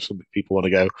show. If some people want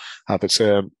to go have it.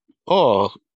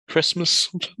 Christmas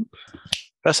something.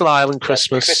 Wrestle Island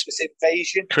Christmas.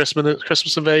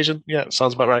 Christmas Invasion. Yeah,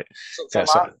 sounds about right.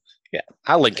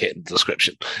 I'll link it in the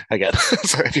description again.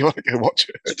 So if you want to go watch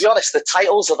it. To be honest, the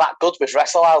titles are that good with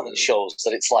Wrestle Island shows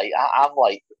that it's like, I'm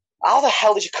like, how the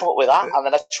hell did you come up with that? And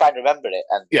then I try and remember it.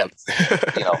 And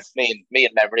me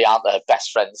and memory aren't the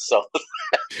best friends. So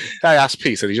I asked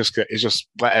Pete, and he just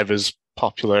whatever's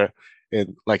popular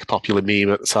in like a popular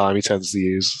meme at the time he tends to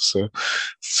use. So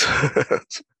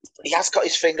he has got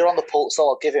his finger on the pulse, so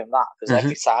I'll give him that, because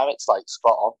every time it's like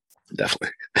spot on. Definitely.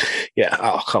 Yeah,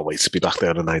 I can't wait to be back there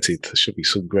on the 19th. There should be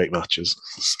some great matches.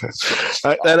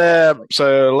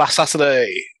 So last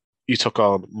Saturday, you took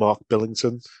on Mark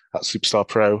Billington at Superstar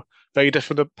Pro. Very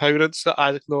different opponents at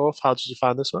Isaac North. How did you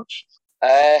find this match?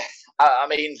 I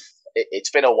mean, it's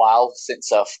been a while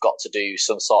since I've got to do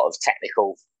some sort of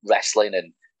technical wrestling,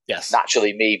 and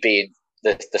naturally, me being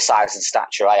the size and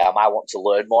stature I am, I want to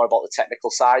learn more about the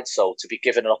technical side. So to be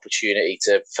given an opportunity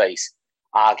to face,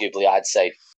 arguably, I'd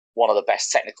say, one of the best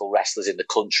technical wrestlers in the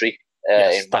country,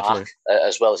 in Mark,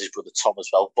 as well as his brother Tom as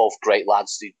well. Both great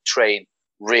lads who train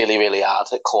really, really hard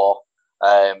at Claw.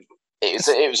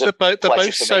 It was they're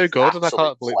both so good, and I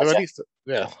can't believe they're only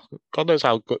God knows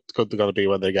how good they're going to be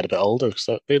when they get a bit older.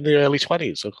 So they're in the early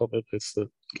 20s. So it's the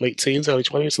late teens, early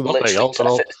 20s. So they're not very old at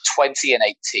all. 20 and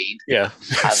 18. Yeah,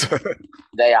 and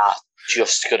they are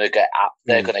just going to get up.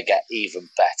 They're going to get even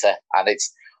better. And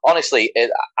it's honestly,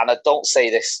 and I don't say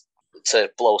this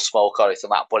to blow smoke or anything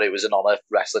like that, but it was an honour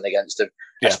wrestling against them,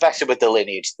 especially with the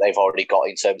lineage they've already got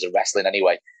in terms of wrestling.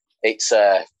 Anyway, it's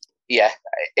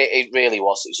it really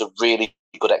was. It was a really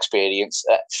good experience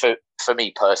for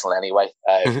me personally. Anyway,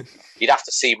 you'd have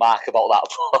to see Mark about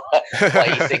that, what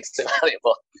he thinks about it.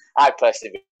 But I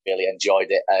personally really enjoyed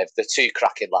it. The two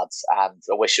cracking lads, and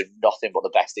I wish them nothing but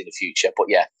the best in the future. But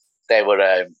they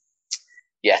were.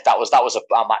 That was a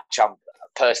match.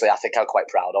 Personally, I think I'm quite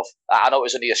proud of. I know it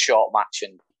was only a short match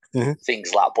and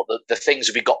things like that, but the things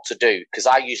we got to do, because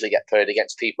I usually get paired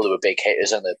against people who are big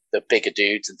hitters and the bigger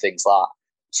dudes and things like that.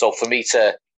 So for me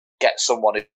to get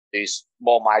someone who's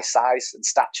more my size and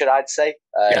stature, I'd say,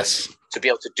 to be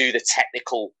able to do the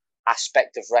technical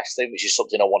aspect of wrestling, which is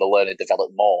something I want to learn and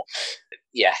develop more.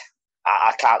 Yeah,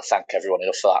 I can't thank everyone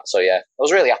enough for that. So I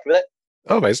was really happy with it.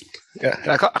 Oh, amazing. Yeah,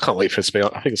 I can't wait for it to be on.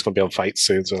 I think it's going to be on Fight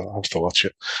soon, so I'll have to watch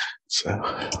it. So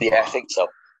yeah, I think so.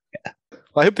 Yeah,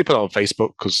 well, I hope they put it on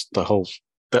Facebook, because they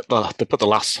put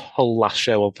the whole last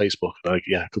show on Facebook. And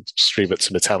I could stream it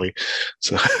to my telly.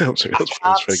 So I can't say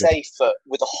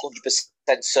with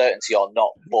 100% certainty or not,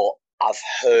 but I've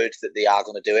heard that they are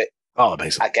going to do it. Oh,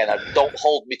 amazing! Again, don't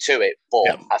hold me to it,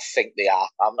 but I think they are.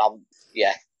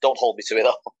 Don't hold me to it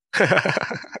though.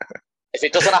 If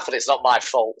it doesn't happen, it's not my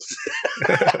fault.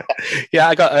 Yeah,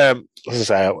 I got, as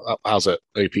I say, I was at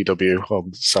OPW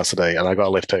on Saturday, and I got a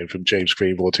lift home from James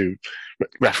Greenwood, who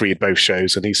refereed both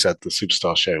shows, and he said the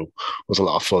Superstar show was a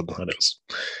lot of fun, and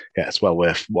it's well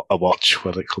worth a watch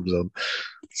when it comes on.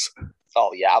 So.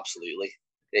 Oh yeah, absolutely.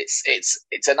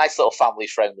 It's a nice little family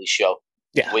friendly show.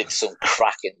 Yeah. with some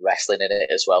cracking wrestling in it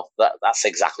as well. That's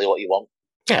exactly what you want.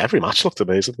 Yeah, every match looked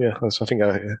amazing. Yeah, I think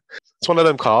it's one of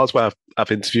them cards where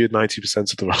I've interviewed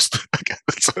 90% of the roster.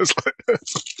 So it's like,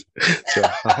 so,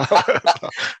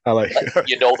 I like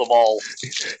you know them all.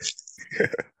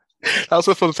 That's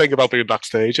the fun thing about being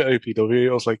backstage at OPW.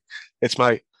 It was like it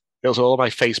was all my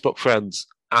Facebook friends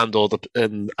and all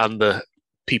the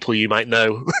people you might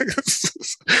know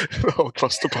all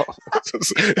across the bar.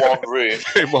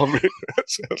 In one room.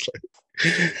 So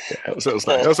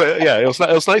it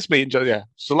was nice meeting. Yeah,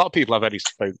 so a lot of people I've only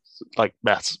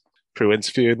met through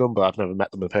interviewing them, but I've never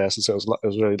met them in person. So it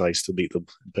was really nice to meet them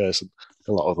in person.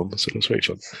 A lot of them, so it was really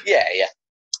fun. Yeah.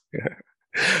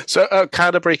 So,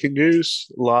 kind of breaking news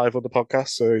live on the podcast.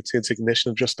 So, TNT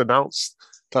Ignition have just announced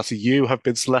that you have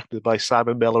been selected by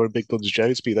Simon Miller and Big Guns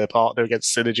Joe to be their partner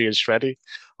against Synergy and Shreddy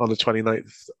on the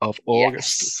 29th of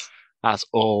August. As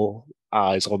all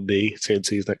eyes on me,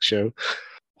 TNT's next show.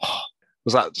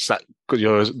 Was that good?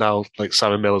 You're now like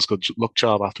Simon Miller's good luck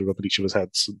charm after rubbing each other's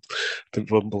heads and the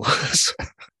Rumble.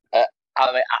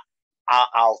 I mean,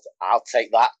 I'll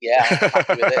take that. Yeah, I'm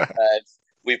happy with it.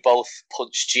 We both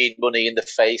punched Gene Money in the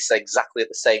face exactly at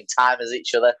the same time as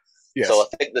each other. Yes. So I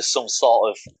think there's some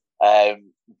sort of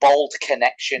bold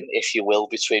connection, if you will,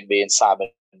 between me and Simon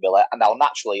Miller. And now,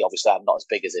 naturally, obviously, I'm not as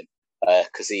big as him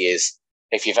because he is.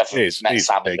 If you've ever met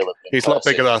Simon big. Miller, he's a lot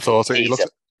bigger than I thought.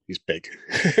 He's big.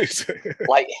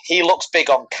 Like, he looks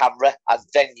big on camera, and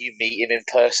then you meet him in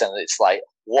person, and it's like,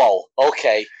 whoa,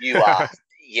 okay, you are,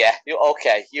 you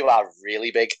are really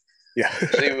big. Yeah.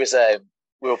 So he was,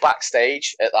 we were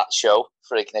backstage at that show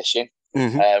for Ignition.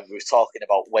 Mm-hmm. We were talking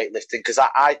about weightlifting because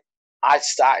I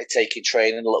started taking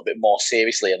training a little bit more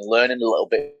seriously and learning a little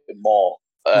bit more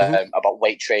about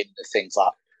weight training and things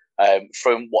like that.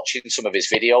 From watching some of his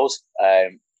videos,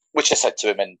 which I said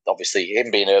to him, and obviously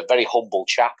him being a very humble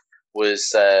chap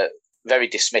was very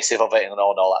dismissive of it and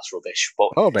no, that's rubbish.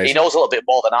 But he knows a little bit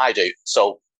more than I do,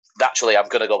 so naturally I'm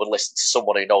going to go and listen to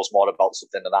someone who knows more about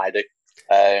something than I do.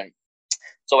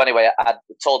 So anyway, I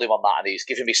told him on that, and he was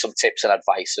giving me some tips and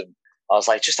advice, and I was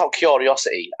like, just out of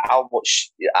curiosity, how much?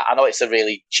 I know it's a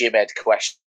really gym head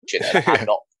question, and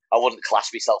I wouldn't class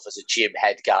myself as a gym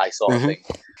head guy sort of thing.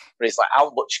 But he's like,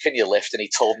 how much can you lift? And he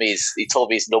told me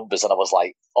his numbers, and I was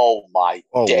like, oh my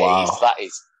days, wow. that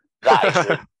is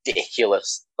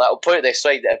ridiculous. Like, I'll put it this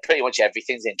way, pretty much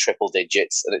everything's in triple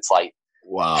digits, and it's like,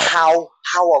 wow,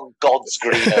 how on God's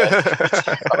green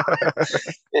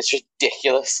earth? It's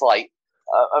ridiculous. Like,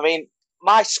 I mean,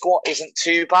 my squat isn't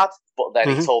too bad, but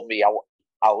then he told me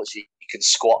how much you can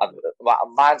squat, and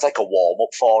mine's like a warm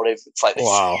up for him. It's like,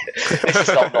 wow, this is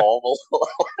not normal.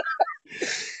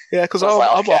 Yeah, because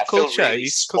I'm what culture.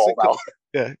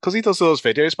 Because he does those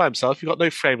videos by himself. You've got no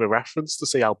frame of reference to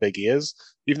see how big he is,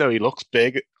 even though he looks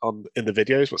big in the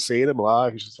videos. But seeing him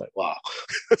live, he's just like, wow.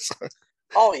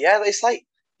 Oh yeah, it's like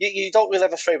you don't really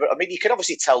have a frame. I mean, you can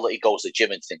obviously tell that he goes to the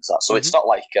gym and things like that, so it's not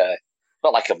like a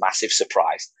massive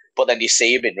surprise. But then you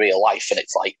see him in real life, and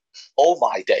it's like, oh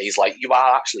my days, like, you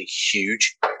are actually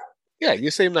huge. Yeah,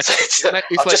 you see him like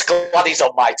I'm just glad he's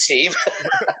on my team.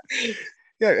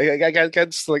 Yeah,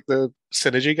 against like the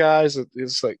Synergy guys,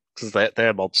 it's like because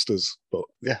they're monsters. But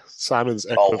yeah, Simon's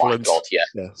equivalent. Oh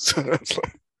my God, So it's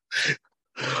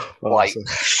like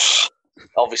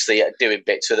obviously doing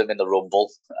bits with them in the Rumble.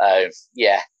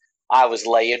 I was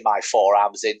laying my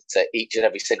forearms into each and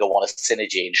every single one of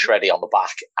Synergy and Shreddy on the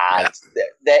back, and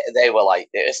they were like,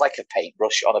 it was like a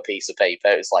paintbrush on a piece of paper.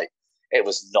 It was like, it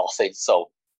was nothing. So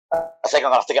I think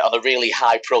I'm going to have to get on a really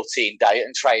high protein diet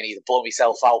and try and either blow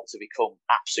myself out to become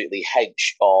absolutely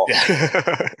hench, or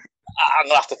I'm going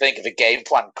to have to think of a game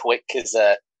plan quick because,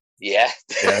 I'm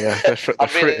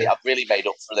really made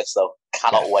up for this though.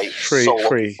 Cannot wait. So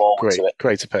looking forward to it.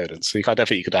 Great opponents. So I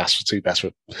definitely could ask for two best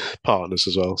partners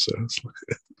as well. So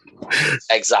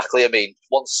exactly. I mean,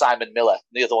 one's Simon Miller,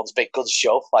 the other one's Big Guns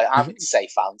Joe. Like, I'm in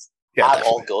safe hands. Yeah, I'm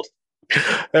all good.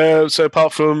 So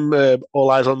apart from All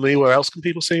Eyes on Me, where else can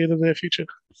people see you in the near future?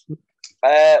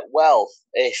 Well,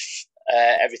 if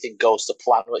everything goes to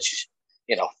plan, which,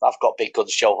 I've got Big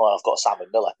Guns Joe and I've got Simon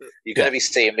Miller, you're going to be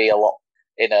seeing me a lot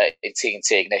in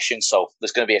TNT Ignition. So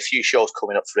there's going to be a few shows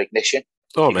coming up for Ignition.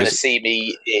 You're going to see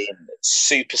me in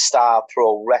Superstar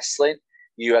Pro Wrestling.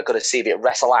 You are going to see me at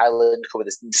Wrestle Island coming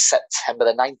in September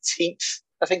the 19th,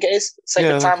 I think it is. Same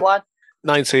timeline.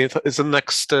 19th is the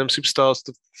next Superstars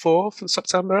the 4th of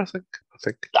September, I think.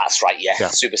 That's right, yeah.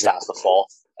 Superstars the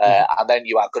 4th. And then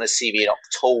you are going to see me in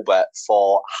October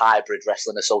for Hybrid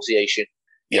Wrestling Association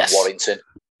in Warrington.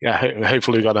 Yeah,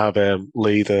 hopefully we're going to have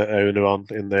Lee, the owner, on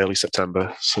in early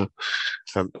September. So,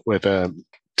 and with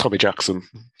Tommy Jackson.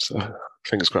 So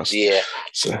Fingers crossed. Yeah.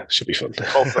 So should be fun.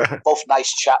 both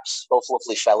nice chaps, both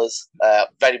lovely fellas.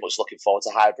 Very much looking forward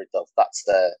to hybrid though.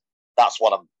 That's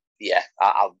what I'm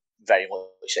very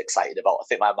much excited about. I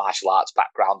think my martial arts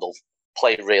background will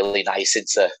play really nice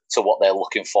into what they're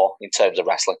looking for in terms of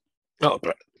wrestling. Oh,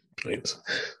 brilliant.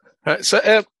 So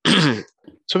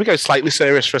we go slightly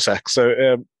serious for a sec.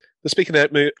 So the Speaking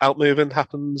Out movement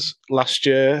happened last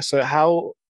year. So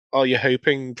how are you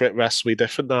hoping Brit Wres will be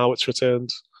different now it's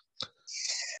returned?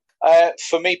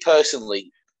 For me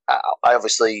personally, I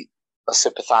obviously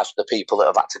sympathise with the people that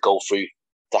have had to go through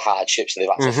the hardships that they've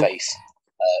had to face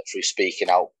through speaking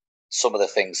out. Some of the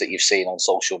things that you've seen on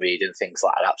social media and things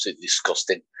like that are absolutely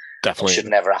disgusting. Definitely. It should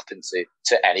never happen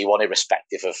to anyone,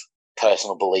 irrespective of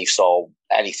personal beliefs or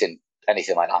anything like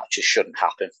that. It just shouldn't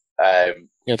happen.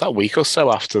 That week or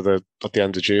so at the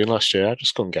end of June last year, I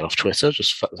just couldn't get off Twitter.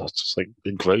 Just like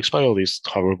engrossed by all these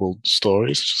horrible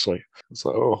stories.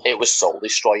 Oh. It was soul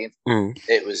destroying.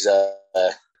 It was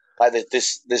like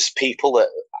there's people that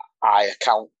I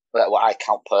count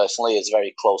personally as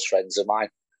very close friends of mine.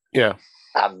 Yeah,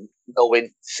 and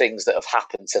knowing things that have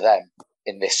happened to them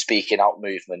in this speaking out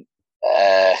movement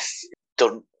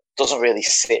doesn't really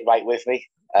sit right with me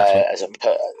as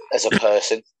a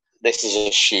person. This is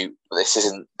a shoot. This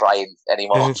isn't Brian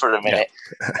anymore for a minute.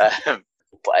 Yeah.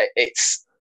 But it's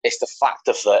the fact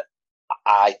of that.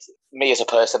 Me as a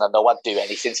person, I know I'd do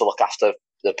anything to look after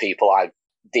the people I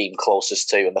deem closest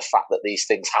to, and the fact that these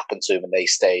things happened to them and they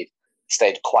stayed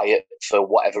quiet for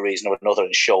whatever reason or another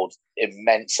and showed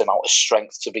immense amount of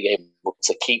strength to be able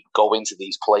to keep going to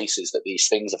these places that these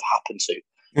things have happened to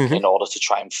in order to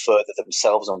try and further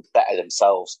themselves and better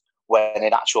themselves, when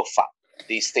in actual fact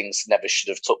these things never should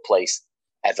have took place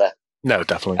ever. No,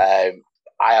 definitely.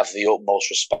 I have the utmost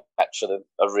respect for them.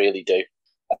 I really do.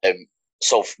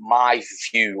 So my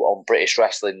view on British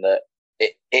wrestling, that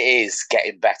it is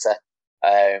getting better.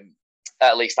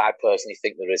 At least I personally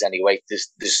think there is anyway.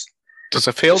 Does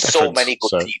it feel different? So many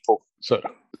good people. For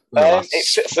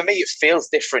me, it feels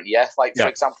different. Yeah, like for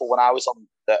example, when I was on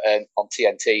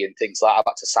TNT and things like that,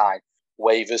 I had to sign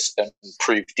waivers and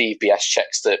prove DBS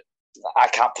checks that I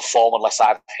can't perform unless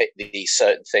I've hit these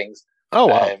certain things. Oh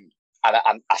wow! And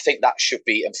I think that should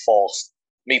be enforced.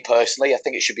 Me personally, I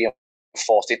think it should be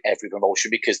enforced in every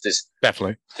promotion, because there's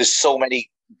so many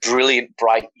brilliant,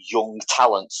 bright, young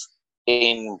talents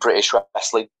in British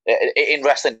wrestling, in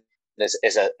wrestling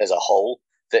as a whole,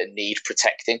 that need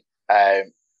protecting.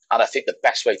 And I think the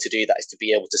best way to do that is to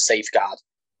be able to safeguard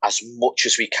as much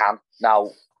as we can. Now,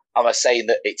 am I saying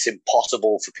that it's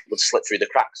impossible for people to slip through the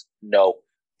cracks? No.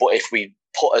 But if we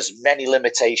put as many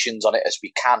limitations on it as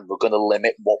we can, we're going to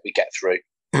limit what we get through.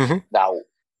 Now,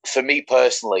 for me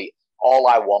personally, all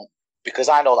I want, because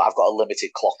I know that I've got a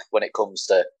limited clock when it comes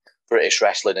to British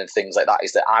wrestling and things like that,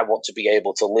 is that I want to be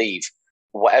able to leave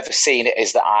whatever scene it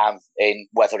is that I'm in,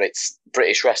 whether it's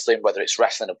British wrestling, whether it's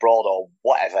wrestling abroad or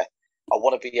whatever. I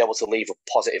want to be able to leave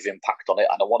a positive impact on it,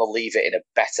 and I want to leave it in a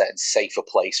better and safer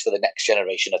place for the next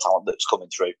generation of talent that's coming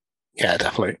through. Yeah,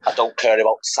 definitely. I don't care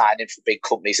about signing for big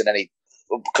companies and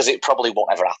because it probably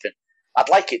won't ever happen. I'd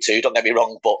like it to, don't get me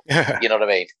wrong, but you know what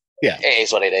I mean? Yeah. It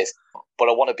is what it is. But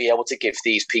I want to be able to give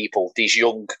these people, these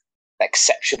young,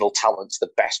 exceptional talents, the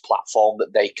best platform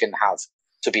that they can have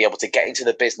to be able to get into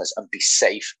the business and be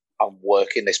safe and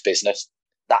work in this business.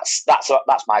 That's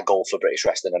my goal for British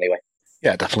wrestling anyway.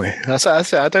 Yeah, definitely.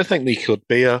 I don't think there could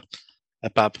be a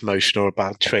bad promotion or a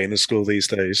bad training school these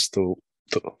days to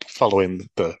following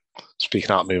the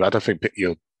speaking out move. I don't think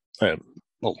you'll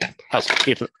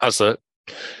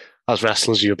as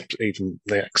wrestlers you even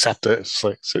accept it. It's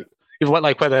like even when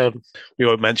we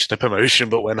won't mention the promotion,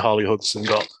 but when Harley Hudson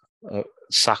got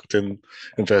sacked in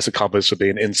inverted commas for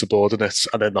being insubordinate,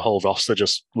 and then the whole roster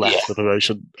just left the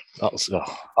promotion.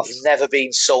 I've never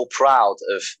been so proud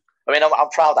of. I mean, I'm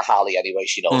proud of Harley anyway.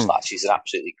 She knows that. She's an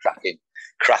absolutely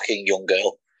cracking young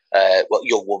girl.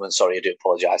 Young woman. Sorry, I do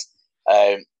apologise.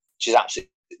 She's absolutely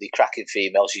cracking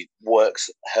female. She works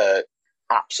her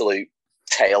absolute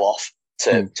tail off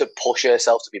to push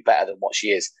herself to be better than what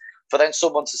she is. For then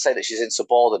someone to say that she's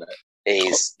insubordinate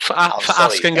is for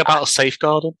asking about a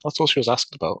safeguarding. That's all she was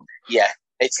asking about. Yeah,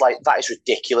 it's like that is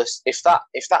ridiculous. If that,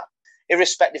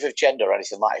 irrespective of gender or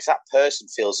anything like, if that person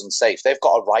feels unsafe, they've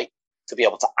got a right to be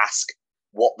able to ask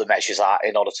what the measures are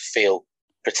in order to feel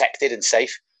protected and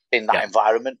safe in that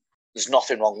environment. There's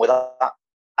nothing wrong with that.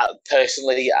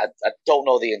 Personally, I don't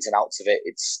know the ins and outs of it.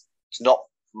 It's not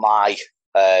my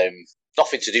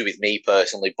nothing to do with me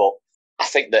personally, but I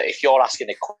think that if you're asking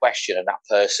a question and that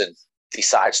person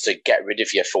decides to get rid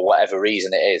of you for whatever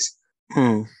reason it is,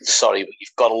 sorry, but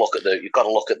you've got to look at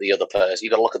the other person.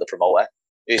 You've got to look at the promoter.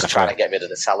 Who's trying to get rid of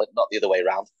the talent, not the other way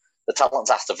around. The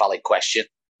talent's asked a valid question.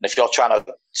 And if you're trying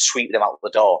to sweep them out the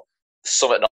door, there's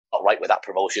something not right with that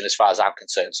promotion as far as I'm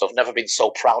concerned. So I've never been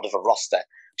so proud of a roster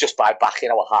just by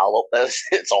backing our Harl up there.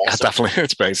 It's awesome. Yeah, definitely,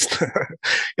 it's based.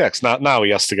 Yeah, because now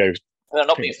he has to go. No,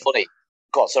 not being funny.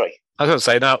 God, sorry. I was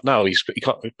going to say now he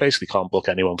basically can't book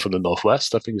anyone from the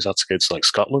Northwest. I think he's had to go to like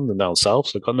Scotland and down south.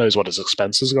 So God knows what his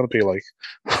expenses are going to be like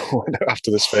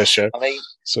after this first show. I mean,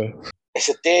 so it's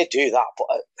a dare do that, but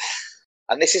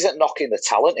and this isn't knocking the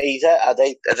talent either. Are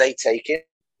they taking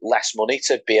less money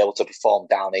to be able to perform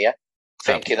down here,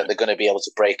 thinking that they're going to be able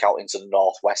to break out into the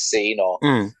Northwest scene or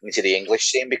into the English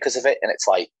scene because of it? And it's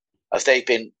like, what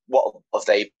have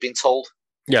they been told?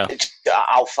 Yeah.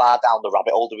 How far down the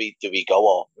rabbit hole do we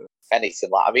go or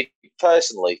anything like? I mean,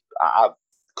 personally, I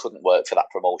couldn't work for that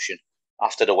promotion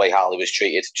after the way Harley was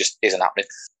treated. Just isn't happening.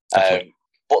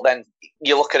 But then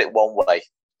you look at it one way,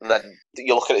 and then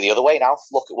you look at it the other way. Now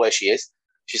look at where she is.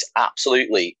 She's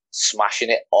absolutely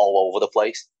smashing it all over the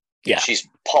place. Yeah, she's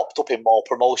popped up in more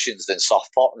promotions than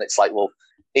Softpot, and it's like, well,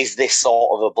 is this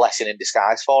sort of a blessing in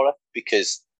disguise for her?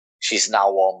 Because she's now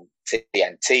on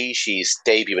TNT, she's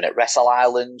debuting at Wrestle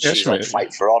Island, she's on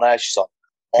Fight for Honor, she's on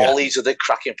all these other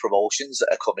cracking promotions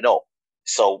that are coming up.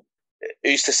 So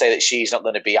who's to say that she's not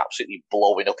going to be absolutely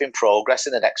blowing up in progress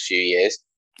in the next few years?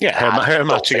 Yeah, her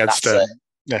match against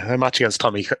her match against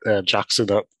Tommy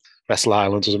Jackson at Wrestle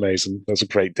Island was amazing. That was a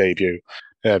great debut.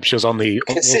 She was on the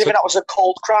considering that was a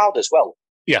cold crowd as well.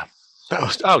 Yeah.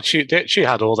 She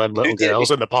had all them little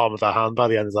girls in the palm of her hand by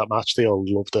the end of that match. They all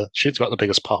loved her. She's got the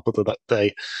biggest pop of that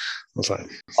day. I was like,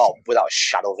 without a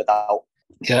shadow of a doubt.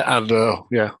 Yeah, and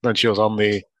then she was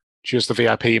the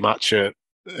VIP match at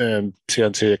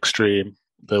TNT Extreme,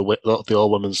 the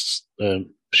all women's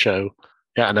show.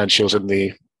 Yeah, and then she was in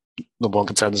the number one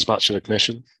contenders match at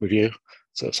Ignition with you.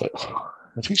 So it's like,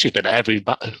 I think she's been at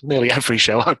nearly every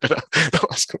show I've been at the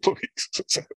last couple of weeks.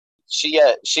 She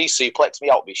suplexed me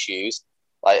out of my shoes.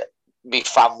 Like, my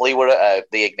family were at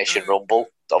the Ignition Rumble,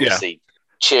 obviously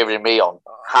cheering me on.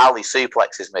 Harley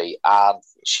suplexes me, and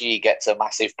she gets a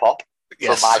massive pop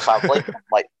from my family. I'm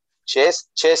like, cheers,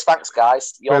 thanks,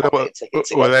 guys. You're not getting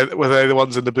tickets again. Were they the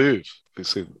ones in the booth?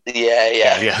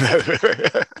 Yeah.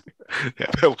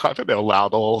 I think they were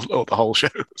loud all the whole show.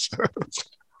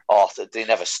 They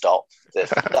never stop.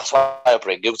 That's why I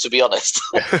bring them, to be honest.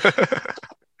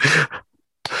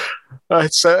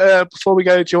 Right, so before we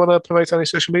go, do you want to promote any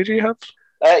social media you have?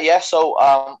 So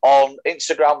on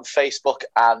Instagram, Facebook,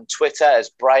 and Twitter as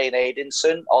Brian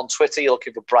Aidenson. On Twitter, you're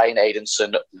looking for Brian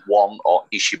Aidenson 1 or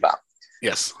Ishiban.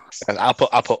 Yes, and I'll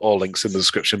put all links in the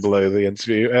description below the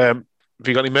interview. Have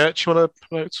you got any merch you want to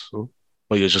promote?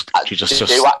 Or you just do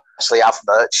actually have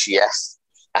merch? Yes,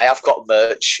 I have got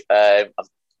merch. I've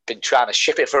been trying to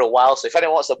ship it for a while, so if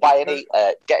anyone wants to buy any,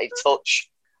 get in touch.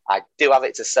 I do have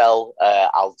it to sell.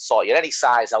 I'll sort you any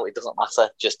size out. It doesn't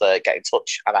matter. Just get in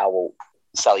touch, and I will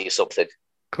sell you something.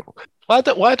 Cool. Why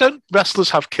don't wrestlers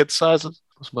have kid sizes?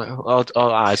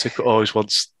 Isaac always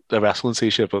wants a wrestling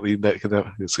t-shirt, but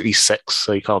he's 6,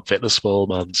 so he can't fit in the small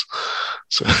man's.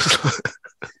 So.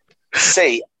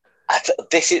 See,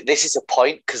 this is a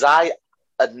point, because I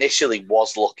initially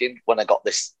was looking when I got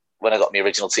my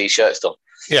original t-shirts done.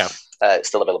 Yeah. It's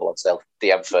still available on sale.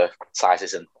 DM for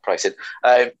sizes and pricing.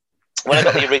 When I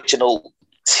got the original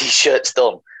t-shirts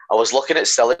done, I was looking at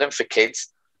selling them for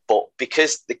kids, but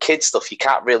because the kids stuff, you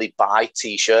can't really buy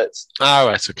t-shirts. Oh,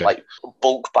 right, okay. Like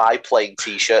bulk buy plain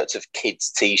t-shirts of kids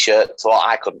t-shirts. So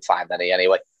I couldn't find any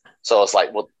anyway. So I was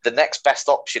like, well, the next best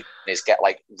option is get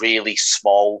like really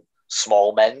small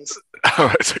men's. Oh,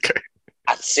 right, okay.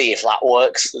 And see if that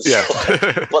works. Yeah.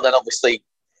 But then obviously,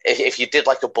 if you did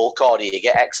like a bulk order, you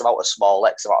get X amount of small,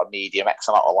 X amount of medium, X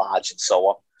amount of large, and so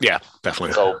on. Yeah,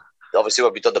 definitely. So obviously,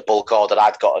 when we done the bulk order,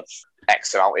 I'd got an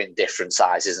X amount in different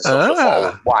sizes and stuff.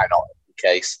 So why not in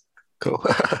case? Cool.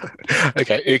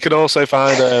 Okay, you can also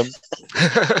find.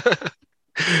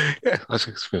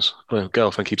 My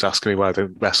girlfriend keeps asking me why the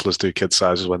wrestlers do kid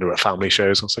sizes when they're at family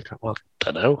shows. I was like, well,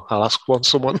 I don't know. I'll ask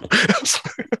someone.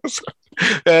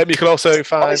 You can also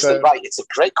find. Honestly, right, it's a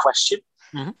great question.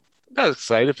 Mm-hmm. No,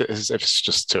 say if it's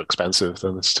just too expensive,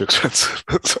 then it's too expensive.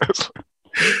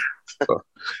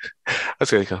 That's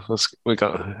good. We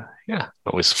got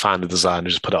always find a designer,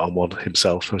 just put it on one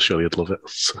himself. I'm sure he'd love it.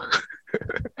 So.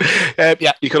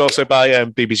 You can also buy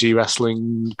BBG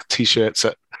Wrestling t-shirts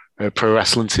at Pro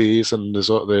Wrestling Tees, and there's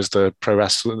the Pro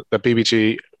Wrestling, the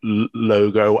BBG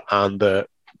logo and the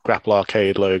Grapple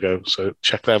Arcade logo, so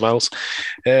check them out.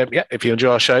 If you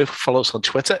enjoy our show, follow us on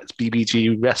Twitter. It's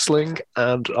BBG Wrestling,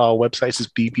 and our website is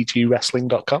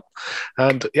bbgwrestling.com.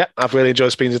 And I've really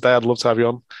enjoyed speaking today. I'd love to have you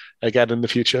on again in the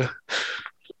future.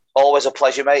 Always a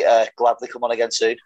pleasure, mate. Gladly come on again soon.